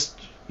it just,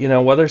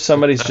 whether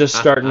somebody's just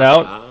starting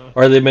out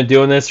or they've been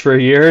doing this for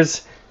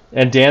years,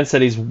 and Dan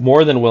said he's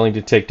more than willing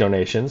to take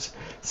donations.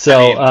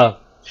 So,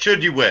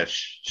 should you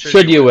wish.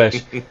 Should you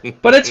wish.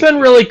 But it's been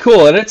really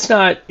cool, and it's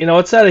not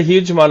a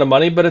huge amount of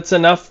money, but it's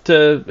enough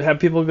to have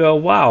people go,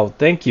 wow,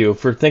 thank you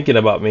for thinking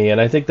about me.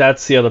 And I think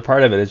that's the other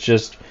part of it. It's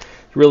just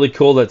really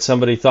cool that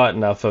somebody thought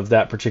enough of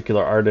that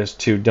particular artist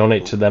to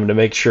donate to them, to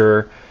make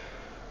sure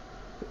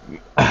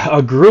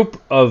a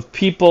group of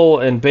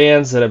people and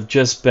bands that have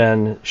just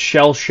been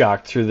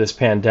shell-shocked through this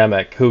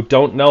pandemic, who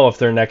don't know if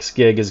their next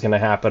gig is going to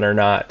happen or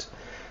not.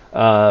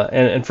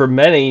 And for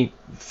many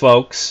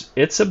folks,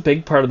 it's a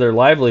big part of their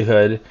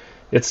livelihood.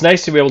 It's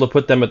nice to be able to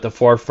put them at the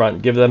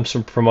forefront, give them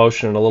some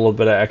promotion and a little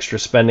bit of extra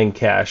spending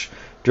cash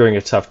during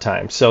a tough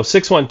time. So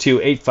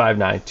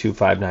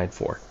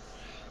 612-859-2594.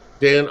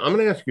 Dan, I'm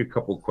going to ask you a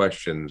couple of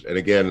questions. And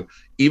again,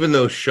 even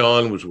though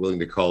Sean was willing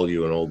to call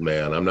you an old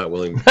man, I'm not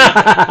willing to do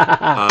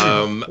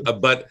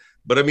that.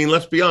 But I mean,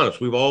 let's be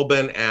honest. We've all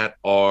been at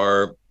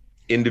our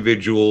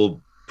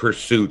individual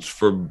pursuits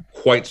for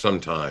quite some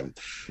time.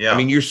 Yeah. I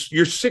mean, you're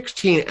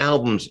 16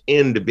 albums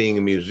into being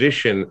a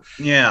musician.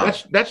 Yeah.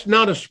 That's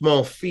not a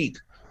small feat.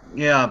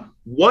 Yeah.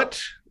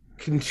 What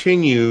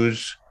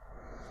continues?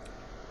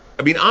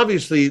 I mean,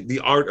 obviously, the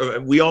art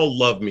of, we all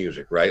love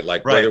music, right?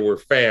 Like Right. whether we're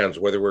fans,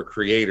 whether we're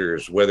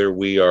creators, whether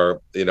we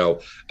are,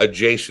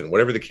 adjacent,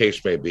 whatever the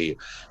case may be,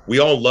 we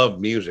all love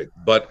music.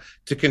 But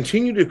to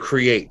continue to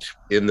create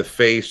in the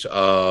face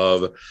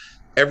of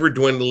ever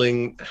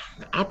dwindling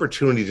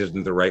opportunities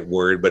isn't the right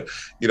word, but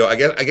I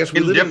guess we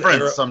live in an era,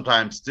 Indifference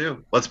sometimes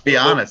too. Let's be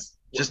honest.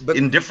 Just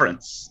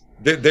indifference.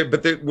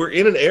 we're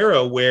in an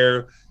era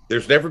where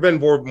there's never been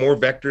more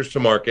vectors to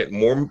market,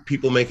 more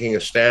people making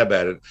a stab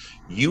at it.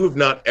 You have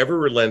not ever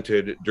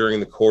relented during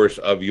the course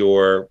of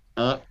your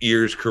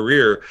year's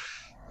career,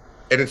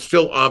 and it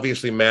still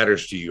obviously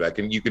matters to you.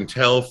 You can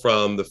tell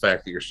from the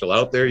fact that you're still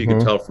out there. You can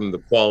tell from the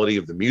quality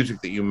of the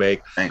music that you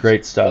make. Thanks.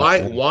 Great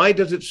stuff. Why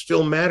does it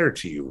still matter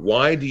to you?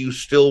 Why do you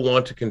still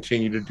want to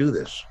continue to do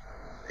this?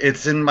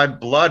 It's in my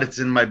blood. It's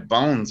in my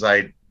bones.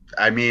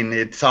 I mean,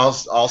 it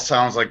all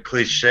sounds like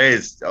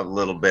cliches a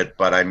little bit,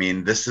 but I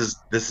mean, this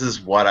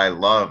is what I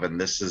love, and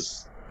this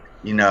is,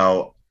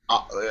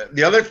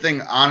 the other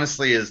thing,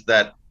 honestly, is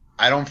that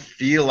I don't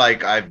feel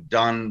like I've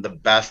done the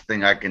best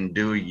thing I can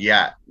do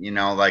yet.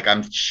 Like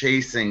I'm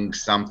chasing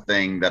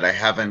something that I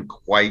haven't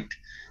quite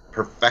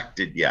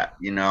perfected yet.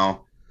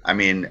 I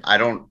mean, I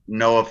don't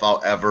know if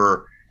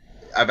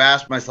I've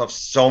asked myself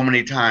so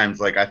many times,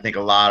 like I think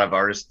a lot of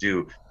artists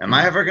do, am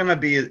I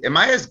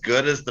as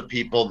good as the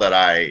people that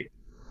I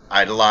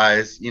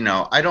idolize?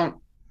 I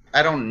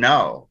don't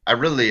know.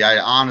 I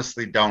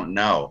honestly don't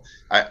know.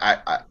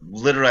 I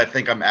literally, I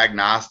think I'm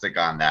agnostic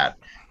on that.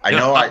 I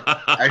know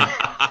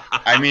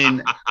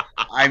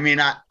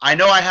I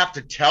know I have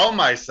to tell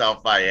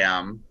myself I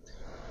am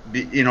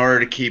in order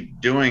to keep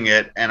doing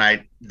it.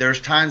 And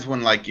there's times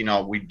when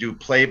we do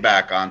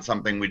playback on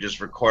something we just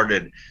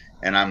recorded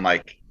and I'm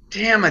like,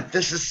 damn it,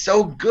 this is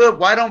so good.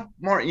 Why don't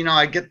more,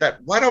 I get that.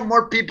 Why don't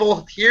more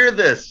people hear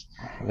this?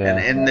 Yeah.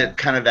 And that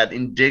kind of that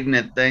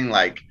indignant thing,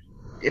 like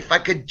if I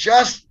could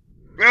just,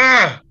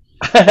 but,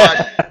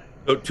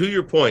 So to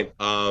your point,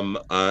 and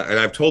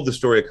I've told the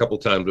story a couple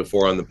times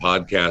before on the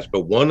podcast,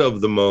 but one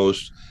of the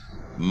most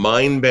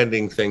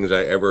mind-bending things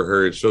I ever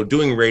heard. So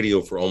doing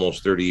radio for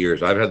almost 30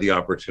 years, I've had the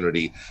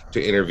opportunity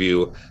to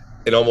interview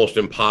an almost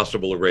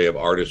impossible array of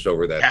artists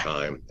over that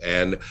time.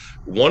 And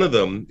one of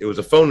them, it was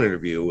a phone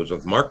interview, was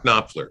with Mark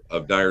Knopfler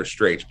of Dire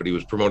Straits, but he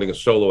was promoting a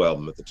solo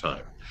album at the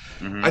time.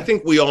 Mhm. I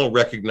think we all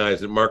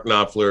recognize that Mark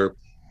Knopfler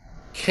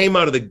came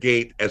out of the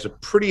gate as a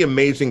pretty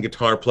amazing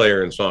guitar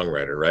player and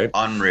songwriter, right?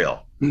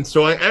 Unreal. And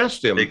so I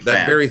asked him Big that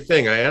fan. very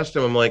thing. I asked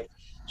him, I'm like,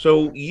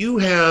 so you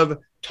have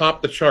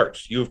topped the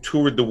charts. You've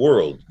toured the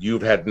world.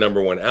 You've had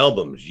 #1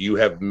 albums. You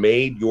have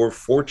made your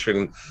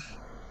fortune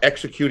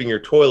executing your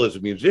toil as a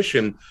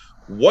musician.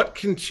 What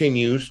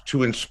continues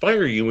to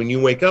inspire you when you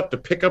wake up to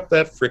pick up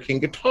that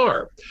freaking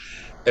guitar?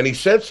 And he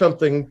said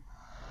something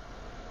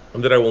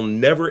that I will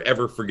never,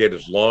 ever forget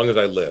as long as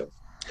I live.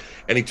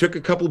 And he took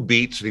a couple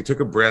beats and he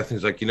took a breath. And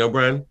he's like,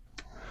 Brian,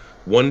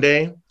 one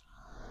day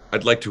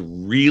I'd like to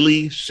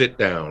really sit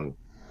down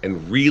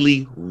and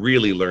really,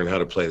 really learn how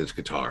to play this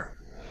guitar.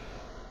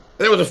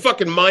 And that was a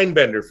fucking mind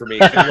bender for me.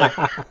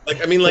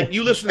 Like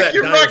you listen to that.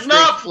 You're Mark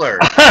Knopfler.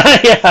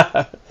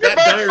 Yeah. You're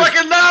Mark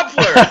fucking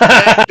Knopfler.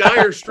 That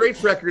Dire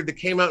Straits record that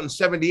came out in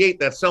 '78,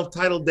 that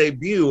self-titled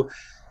debut,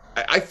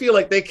 I feel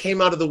like they came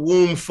out of the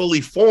womb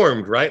fully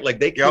formed, right? Like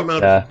they came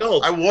out as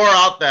adults. I wore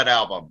out that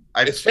album.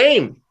 The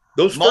same.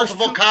 Those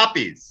multiple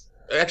copies.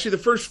 Actually, the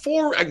first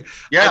 4, I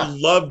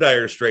love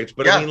Dire Straits,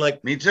 but I mean,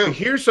 like, me too. To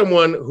hear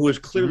someone who is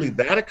clearly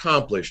that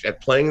accomplished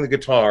at playing the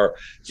guitar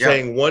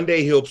saying one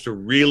day he hopes to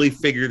really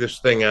figure this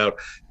thing out,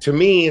 to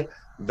me,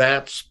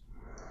 that's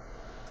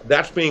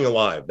being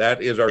alive.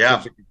 That is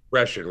artistic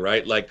expression,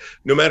 right? Like,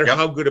 no matter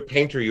how good a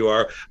painter you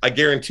are, I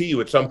guarantee you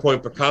at some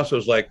point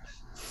Picasso's like,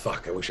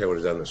 fuck, I wish I would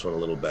have done this one a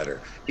little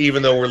better.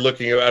 Even though we're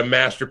looking at a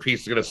masterpiece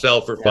that's going to sell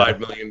for $5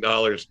 million,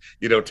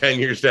 10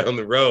 years down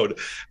the road.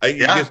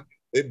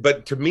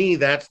 But to me,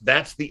 that's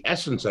the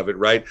essence of it,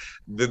 right?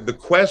 The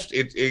quest,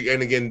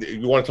 and again,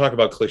 you want to talk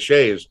about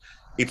cliches,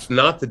 it's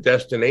not the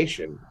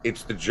destination,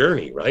 it's the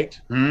journey, right?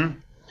 Mm-hmm.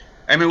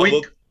 I mean,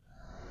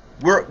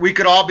 we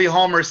could all be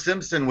Homer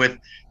Simpson with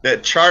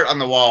that chart on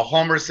the wall,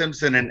 Homer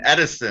Simpson and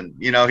Edison.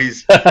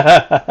 He's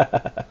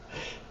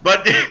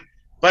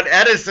but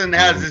Edison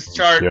has his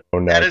chart.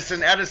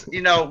 Edison,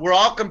 we're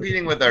all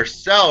competing with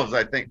ourselves.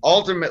 I think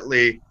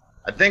ultimately,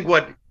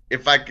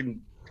 if I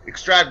can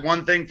extract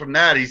one thing from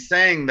that, he's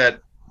saying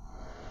that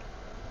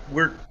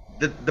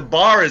the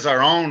bar is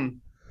our own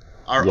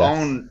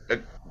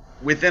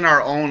within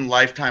our own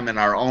lifetime and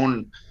our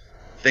own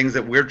things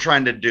that we're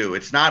trying to do.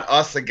 It's not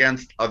us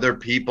against other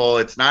people.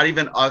 It's not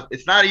even us.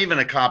 It's not even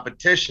a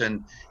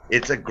competition.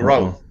 It's a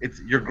growth.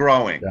 You're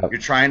growing.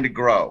 You're trying to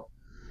grow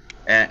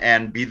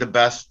and be the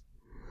best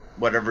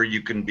whatever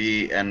you can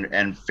be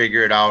and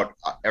figure it out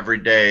every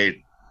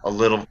day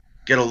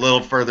get a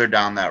little further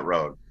down that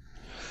road.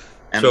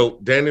 And So,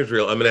 Dan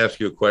Israel, I'm going to ask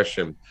you a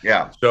question.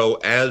 yeah, So,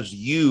 as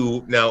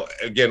you now,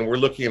 again, we're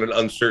looking at an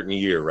uncertain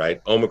year,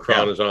 right?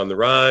 Omicron Yeah. is on the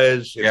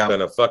rise. It's Yeah.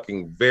 been a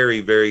fucking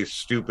very, very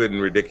stupid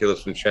and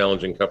ridiculous and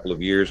challenging couple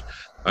of years.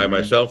 I Mhm.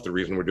 myself, the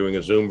reason we're doing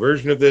a Zoom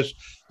version of this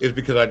is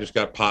because I just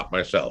got popped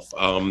myself.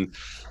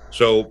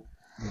 So,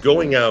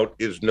 going out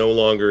is no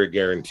longer a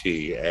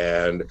guarantee,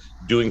 and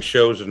doing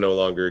shows is no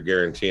longer a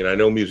guarantee. And I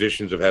know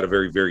musicians have had a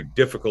very, very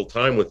difficult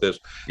time with this.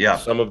 yeah,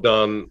 Some have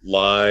done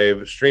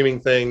live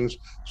streaming things.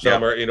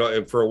 Some Yeah. are,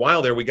 and for a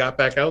while there, we got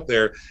back out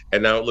there,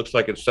 and now it looks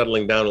like it's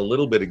settling down a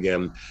little bit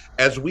again.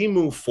 As we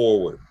move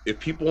forward, if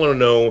people want to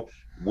know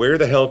where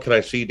the hell can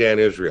I see Dan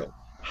Israel,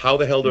 how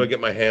the hell do I get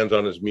my hands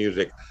on his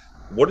music?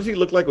 What does he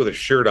look like with his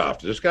shirt off?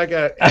 Does this guy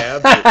got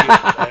abs? Or is he a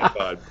dad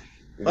bod?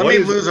 let What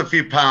me is- lose a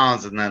few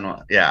pounds and then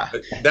yeah.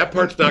 That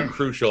part's not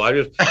crucial. I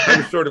was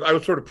sort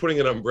of putting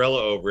an umbrella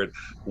over it.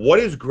 What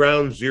is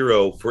ground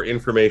zero for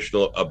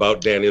informational about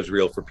Dan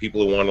Israel for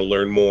people who want to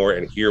learn more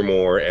and hear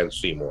more and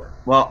see more?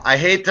 Well, I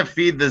hate to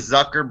feed the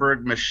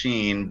Zuckerberg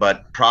machine,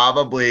 but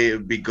probably it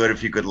would be good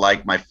if you could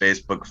like my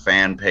Facebook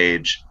fan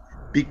page,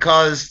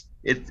 because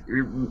I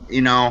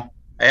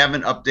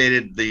haven't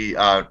updated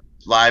the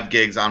live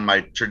gigs on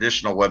my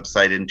traditional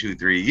website in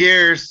 2-3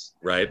 years.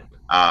 Right.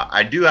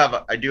 I do have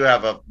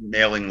a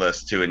mailing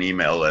list to an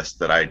email list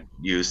that I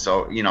use,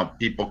 so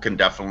people can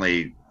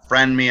definitely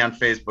friend me on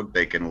Facebook.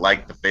 They can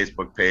like the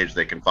Facebook page.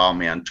 They can follow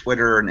me on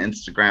Twitter and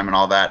Instagram and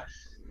all that.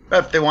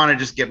 But if they want to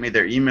just get me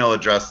their email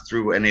address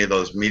through any of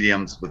those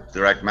mediums with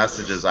direct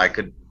messages, I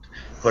could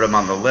put them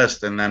on the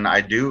list. And then I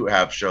do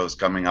have shows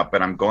coming up,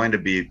 and I'm going to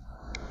be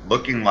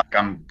looking like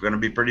I'm going to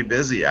be pretty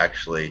busy.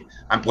 Actually,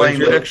 I'm playing.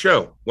 When's your next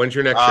show? When's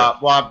your next show?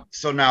 Well,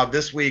 so now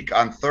this week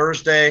on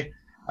Thursday,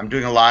 I'm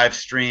doing a live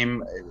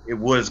stream. It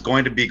was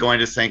going to be going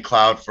to St.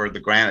 Cloud for the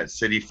Granite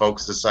City Folk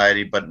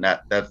Society, but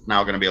that's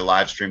now going to be a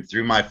live stream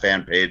through my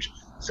fan page,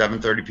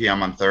 7:30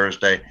 p.m. on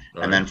Thursday. All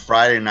And right. then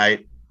Friday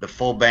night, the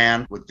full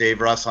band with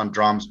Dave Russ on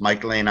drums,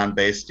 Mike Lane on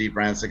bass, Steve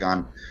Rancic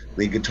on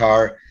lead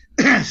guitar.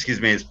 Excuse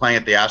me, is playing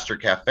at the Astor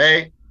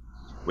Cafe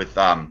with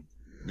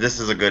this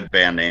is a good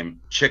band name,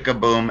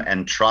 Chickaboom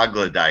and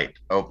Troglodyte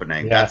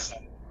opening. Yes.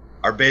 That's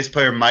our bass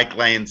player Mike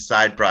Lane's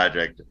side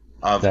project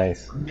of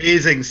Nice.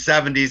 amazing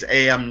 70s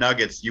AM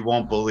nuggets you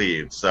won't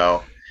believe.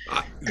 So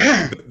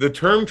The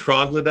term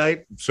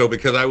troglodyte. So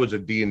because I was a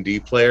D&D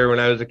player when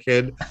I was a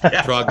kid,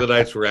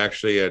 troglodytes were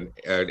actually an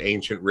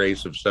ancient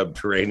race of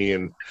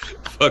subterranean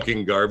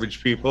fucking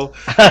garbage people.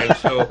 And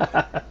so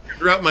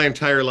throughout my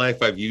entire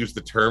life, I've used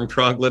the term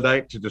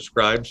troglodyte to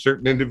describe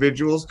certain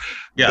individuals.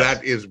 Yes.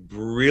 That is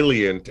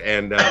brilliant.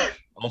 And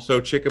also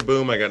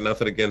Chickaboom, I got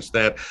nothing against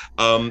that.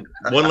 One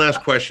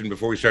last question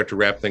before we start to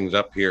wrap things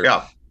up here.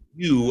 yeah,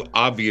 You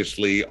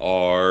obviously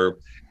are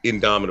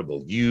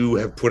indomitable. You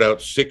have put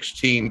out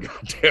 16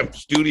 goddamn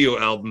studio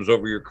albums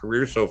over your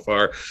career so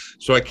far.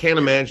 So I can't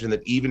imagine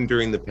that even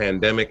during the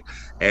pandemic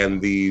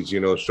and these,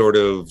 sort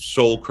of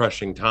soul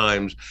crushing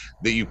times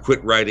that you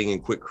quit writing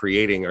and quit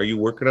creating. Are you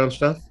working on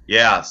stuff?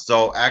 yeah.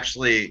 So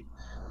actually,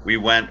 we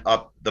went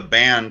up, the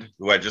band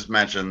who I just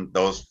mentioned,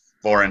 those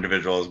 4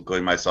 individuals,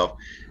 including myself,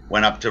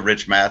 went up to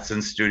Rich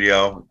Matson's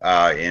studio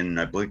in,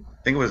 I think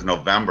it was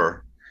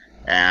November,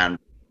 and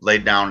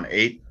laid down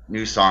 8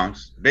 new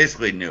songs,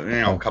 basically new,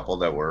 a couple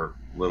that were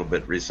a little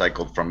bit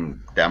recycled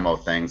from demo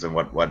things and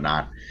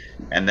whatnot.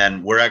 And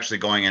then we're actually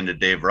going into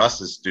Dave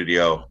Russ's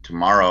studio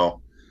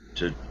tomorrow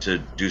to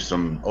do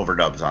some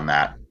overdubs on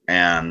that.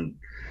 And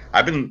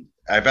I've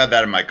had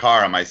that in my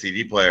car on my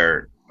CD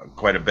player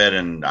quite a bit,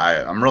 and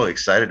I'm really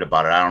excited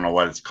about it. I don't know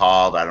what it's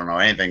called, I don't know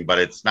anything, but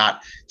it's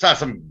not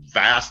some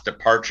vast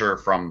departure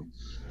from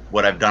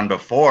what I've done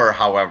before.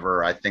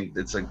 However, I think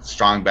it's a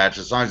strong batch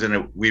of songs,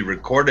 and we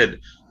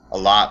recorded a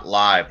lot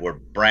live, where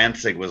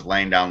Brancig was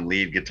laying down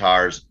lead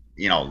guitars,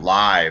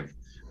 live.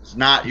 It's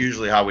not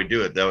usually how we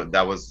do it.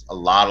 That was a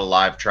lot of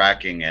live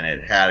tracking, and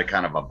it had a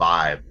kind of a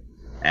vibe,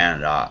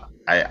 and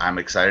I'm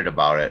excited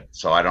about it.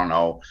 So I don't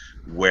know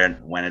when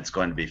it's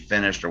going to be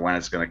finished or when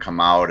it's going to come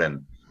out.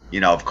 And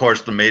of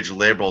course, the major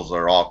labels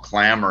are all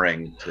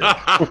clamoring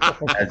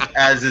to,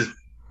 as is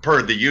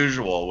per the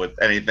usual with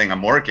anything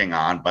I'm working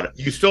on. But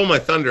You stole my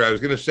thunder. I was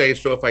going to say,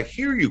 so if I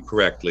hear you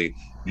correctly,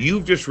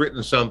 you've just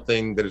written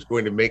something that is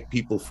going to make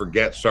people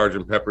forget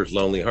Sgt. Pepper's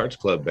Lonely Hearts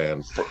Club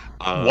Band.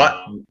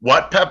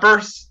 what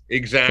Peppers?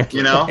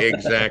 Exactly.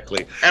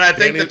 Exactly. And I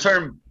think Danny- the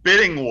term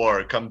bidding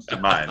war comes to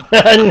mind.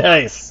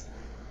 Nice.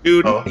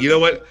 Dude, Oh. you know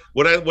what?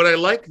 What I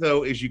like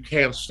though is you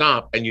can't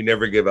stop and you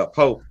never give up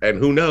hope. And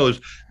who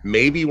knows,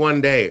 maybe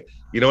one day,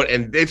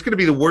 and it's going to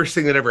be the worst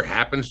thing that ever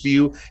happens to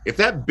you. If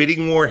that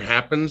bidding war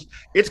happens,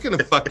 it's going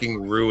to fucking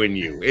ruin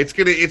you. It's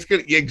going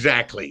to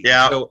exactly.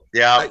 Yeah. So,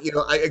 Yeah.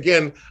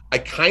 I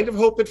kind of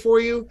hope it for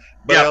you,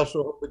 but I Yeah.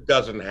 also hope it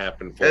doesn't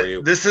happen for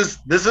you. This is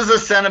a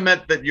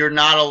sentiment that you're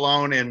not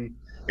alone in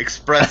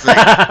expressing.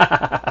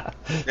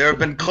 There have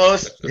been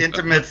close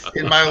intimates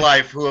in my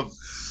life who have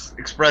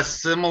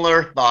expressed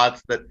similar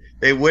thoughts, that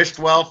they wished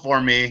well for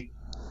me,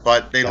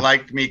 but they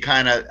liked me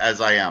kind of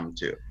as I am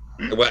too.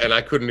 Well, and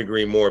I couldn't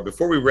agree more.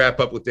 Before we wrap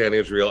up with Dan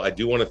Israel, I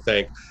do want to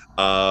thank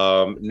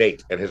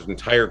Nate and his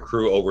entire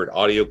crew over at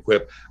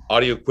AudioQuip,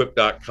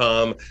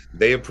 audioquip.com.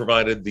 They have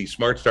provided the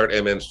Smart Start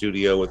MN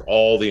studio with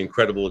all the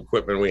incredible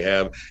equipment we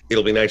have.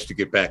 It'll be nice to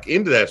get back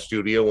into that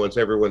studio once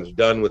everyone's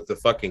done with the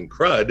fucking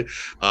crud.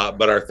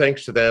 But our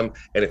thanks to them.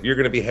 And if you're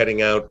going to be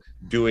heading out,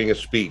 doing a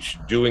speech,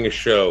 doing a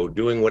show,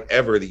 doing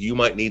whatever that you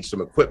might need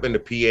some equipment, a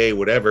PA,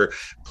 whatever,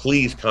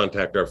 please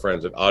contact our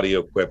friends at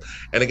AudioQuip.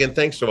 And again,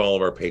 thanks to all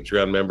of our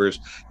Patreon members.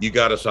 You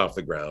got us off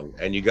the ground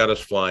and you got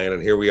us flying.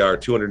 And here we are,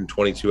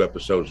 222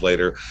 episodes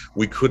later.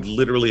 We could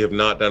literally have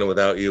not done it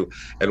without you.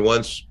 And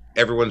once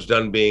everyone's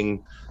done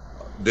being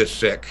this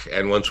sick,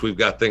 and once we've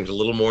got things a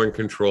little more in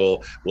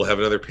control, we'll have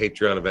another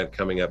Patreon event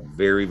coming up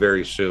very,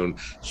 very soon,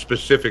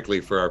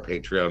 specifically for our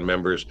Patreon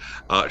members.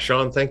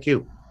 Sean, thank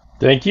you.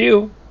 Thank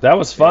you. That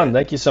was fun.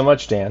 Thank you so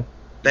much, Dan.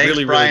 Thanks,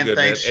 Really, really Brian. good,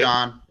 Thanks, man.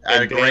 Sean. I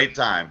had a Dan, great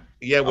time.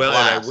 Yeah, well,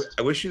 and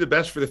I wish you the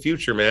best for the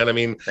future, man. I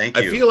mean, Thank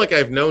I you. feel like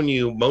I've known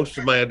you most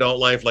of my adult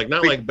life, like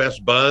not like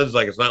best buds,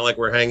 like it's not like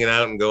we're hanging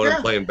out and going Yeah,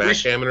 and playing we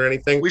backgammon or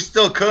anything. We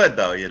still could,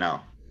 though, you know.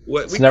 We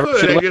It's never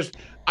could. too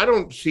I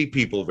don't see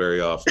people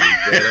very often.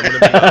 Dan. I'm gonna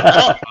be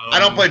honest. I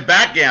don't play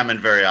backgammon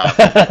very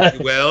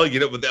often. Well,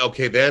 you know,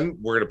 okay, then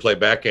we're gonna play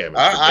backgammon.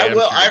 I For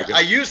will. damn sure, because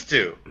I used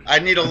to. I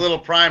need a little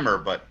primer,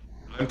 but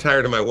I'm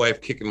tired of my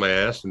wife kicking my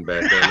ass in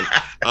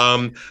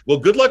backgammon. Well,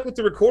 good luck with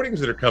the recordings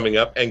that are coming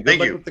up, and good Thank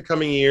luck you. with the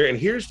coming year. And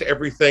here's to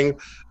everything: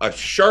 a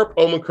sharp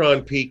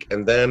Omicron peak,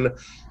 and then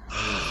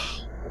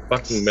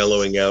fucking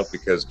mellowing out.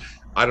 Because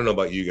I don't know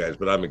about you guys,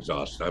 but I'm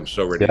exhausted. I'm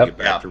so ready to Yep. get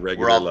back to We're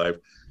regular all life.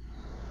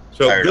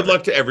 So tired good of it.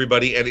 luck to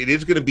everybody. And it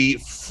is going to be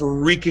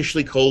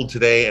freakishly cold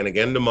today and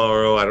again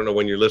tomorrow. I don't know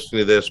when you're listening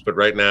to this, but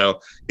right now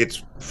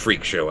it's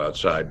freak show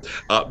outside.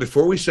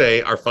 Before we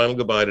say our final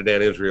goodbye to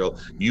Dan Israel,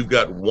 you've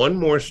got one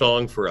more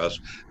song for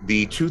us.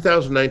 The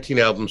 2019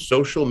 album,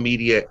 Social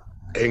Media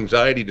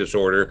Anxiety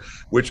Disorder,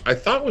 which I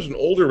thought was an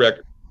older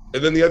record.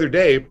 And then the other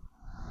day,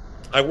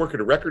 I work at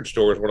a record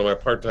store as one of my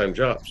part-time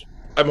jobs.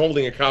 I'm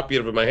holding a copy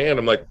of it in my hand.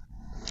 I'm like,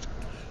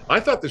 I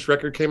thought this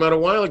record came out a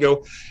while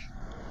ago.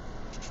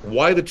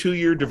 Why the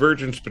 2-year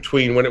divergence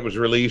between when it was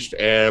released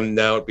and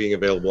now it being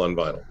available on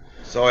vinyl?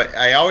 So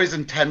I always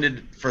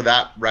intended for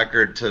that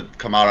record to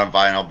come out on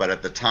vinyl, but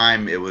at the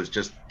time it was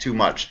just too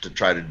much to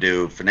try to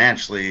do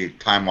financially,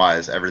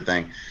 time-wise,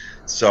 everything.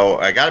 So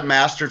I got it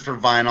mastered for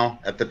vinyl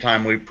at the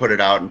time we put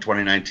it out in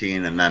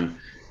 2019, and then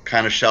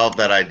kind of shelved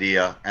that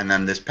idea. And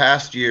then this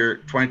past year,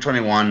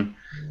 2021,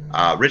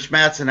 Rich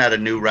Mattson had a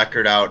new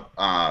record out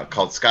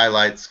called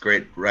Skylights,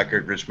 great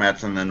record, Rich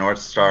Mattson and the North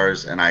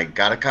Stars, and I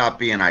got a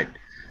copy, and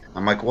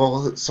I'm like,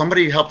 well,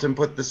 somebody helped him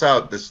put this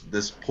out,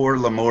 this Poor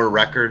L'Amour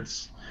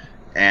Records,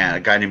 and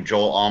a guy named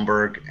Joel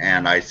Almberg.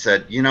 And I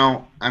said, you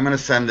know, I'm going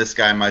to send this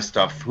guy my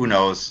stuff. Who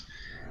knows?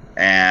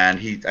 And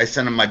I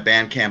sent him my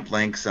Bandcamp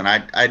links, and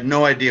I had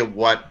no idea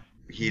what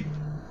he'd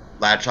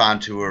latch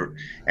onto,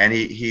 and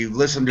he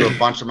listened to a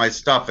bunch of my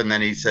stuff. And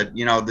then he said,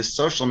 you know, this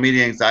social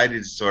media anxiety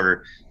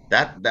disorder,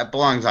 that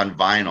belongs on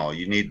vinyl.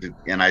 You need to.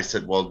 And I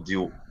said, well,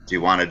 do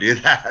you want to do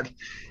that?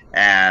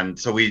 And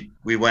so we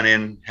went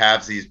in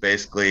halvesies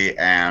basically,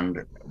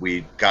 and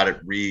we got it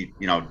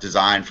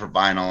designed for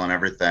vinyl and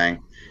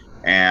everything,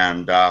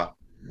 and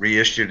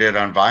reissued it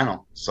on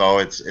vinyl. So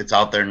it's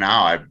out there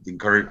now.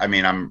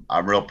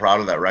 I'm real proud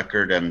of that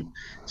record. And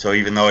so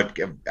even though it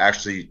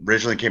actually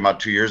originally came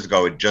out 2 years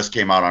ago, it just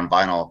came out on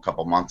vinyl a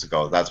couple months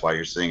ago. That's why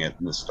you're seeing it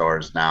in the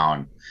stores now.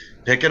 And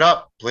pick it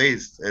up,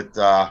 please.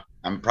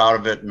 I'm proud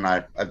of it, and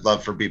I'd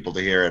love for people to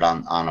hear it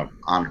on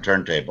a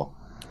turntable.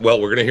 Well,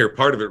 we're going to hear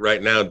part of it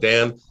right now.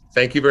 Dan,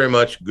 thank you very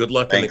much. Good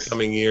luck in the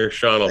coming year.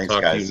 Sean, I'll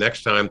talk to you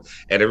next time.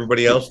 And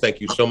everybody else,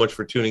 thank you so much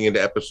for tuning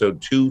into episode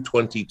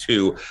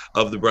 222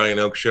 of The Brian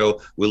Oak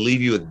Show. We'll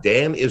leave you with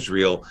Dan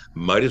Israel,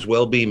 Might As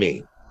Well Be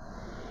Me.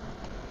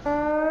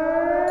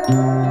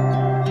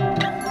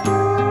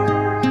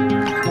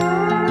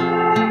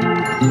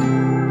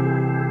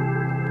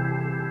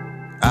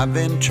 I've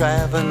been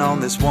traveling on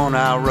this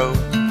worn-out road,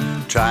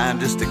 trying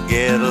just to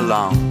get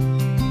along.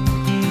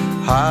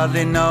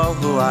 Hardly know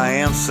who I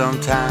am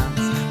sometimes,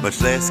 much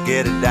less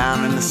get it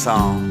down in the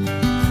song.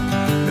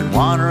 Been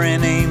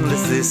wandering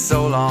aimlessly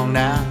so long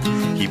now,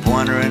 keep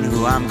wondering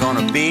who I'm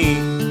gonna be.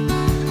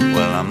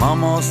 Well, I'm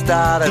almost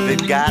out of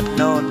it, got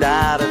no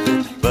doubt of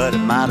it, but it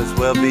might as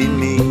well be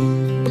me.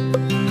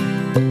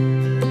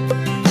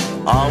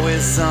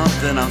 Always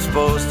something I'm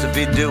supposed to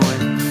be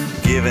doing,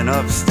 giving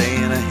up,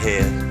 staying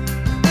ahead.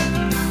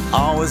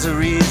 Always a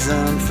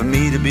reason for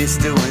me to be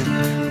stewing,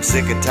 I'm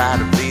sick and tired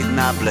of bleeding,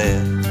 I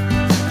bled.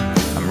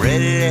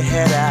 Ready to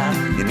head out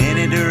in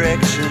any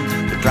direction.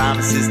 The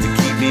promise is to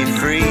keep me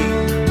free.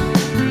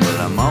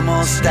 Well, I'm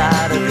almost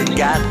out of it,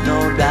 got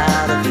no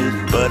doubt of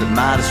it, but it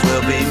might as well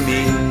be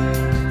me.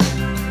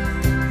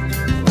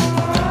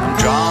 I'm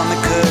drawing the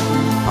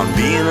curtain on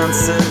being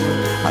uncertain.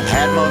 I've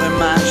had more than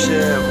my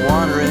share of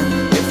wondering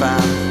if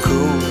I'm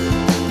cool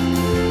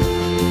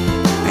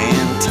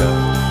and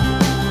tough.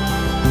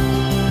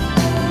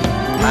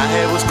 My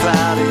head was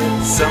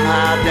clouded,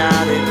 somehow I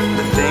doubted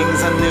the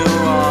things I knew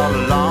all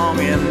along,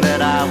 and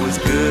that I was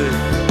good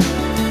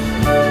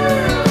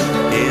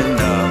in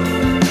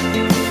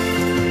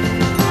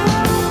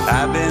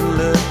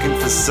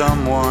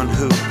someone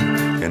who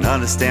can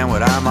understand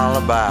what I'm all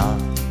about.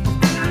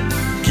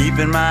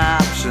 Keeping my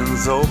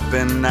options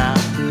open now.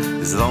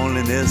 Is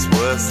loneliness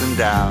worse than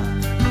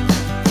doubt?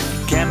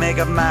 Can't make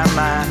up my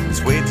mind,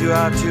 it's way too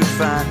hard to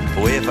find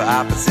a way for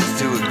opposites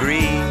to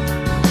agree.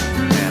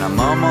 And I'm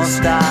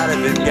almost out of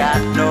it, got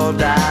no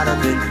doubt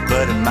of it,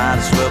 but it might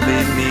as well be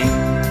me.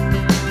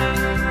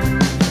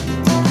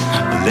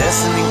 A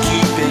lesson in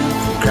keeping,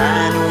 from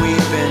crying and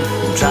weeping,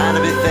 from trying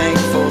to be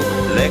thankful,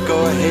 let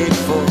go of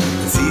hateful.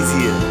 It's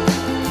easier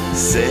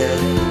said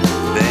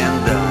than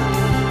done.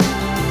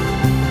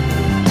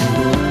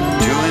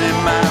 Doing it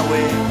my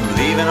way, I'm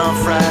leaving on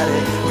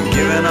Friday, I'm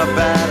giving up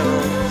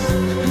battles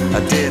I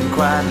didn't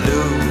quite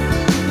lose,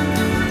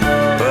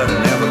 but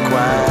I never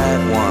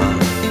quite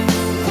won.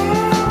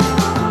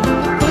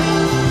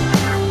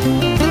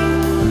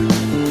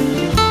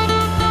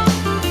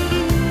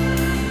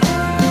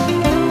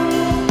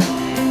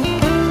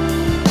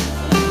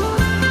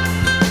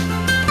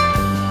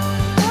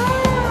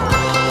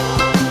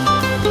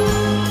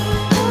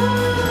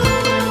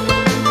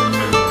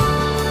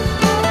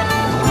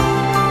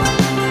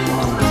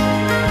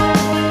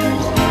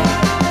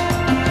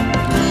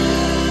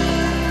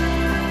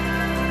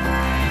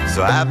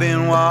 So I've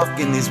been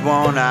walking these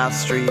worn out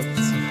streets,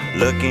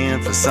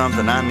 looking for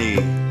something I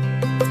need,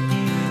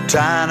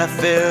 trying to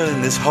fill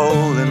in this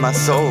hole in my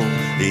soul,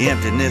 the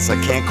emptiness I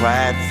can't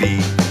quite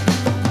feed.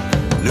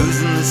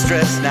 Losing the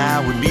stress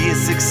now would be a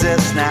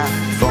success now,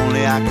 if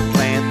only I could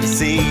plant the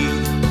seed.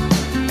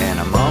 And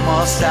I'm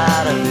almost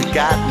out of it,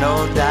 got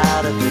no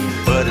doubt of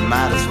it, but it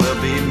might as well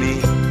be me.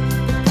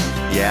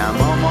 Yeah,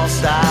 I'm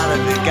almost out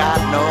of it, got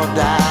no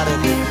doubt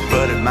of it,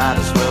 but it might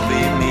as well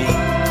be me.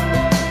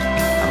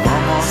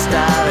 Almost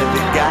out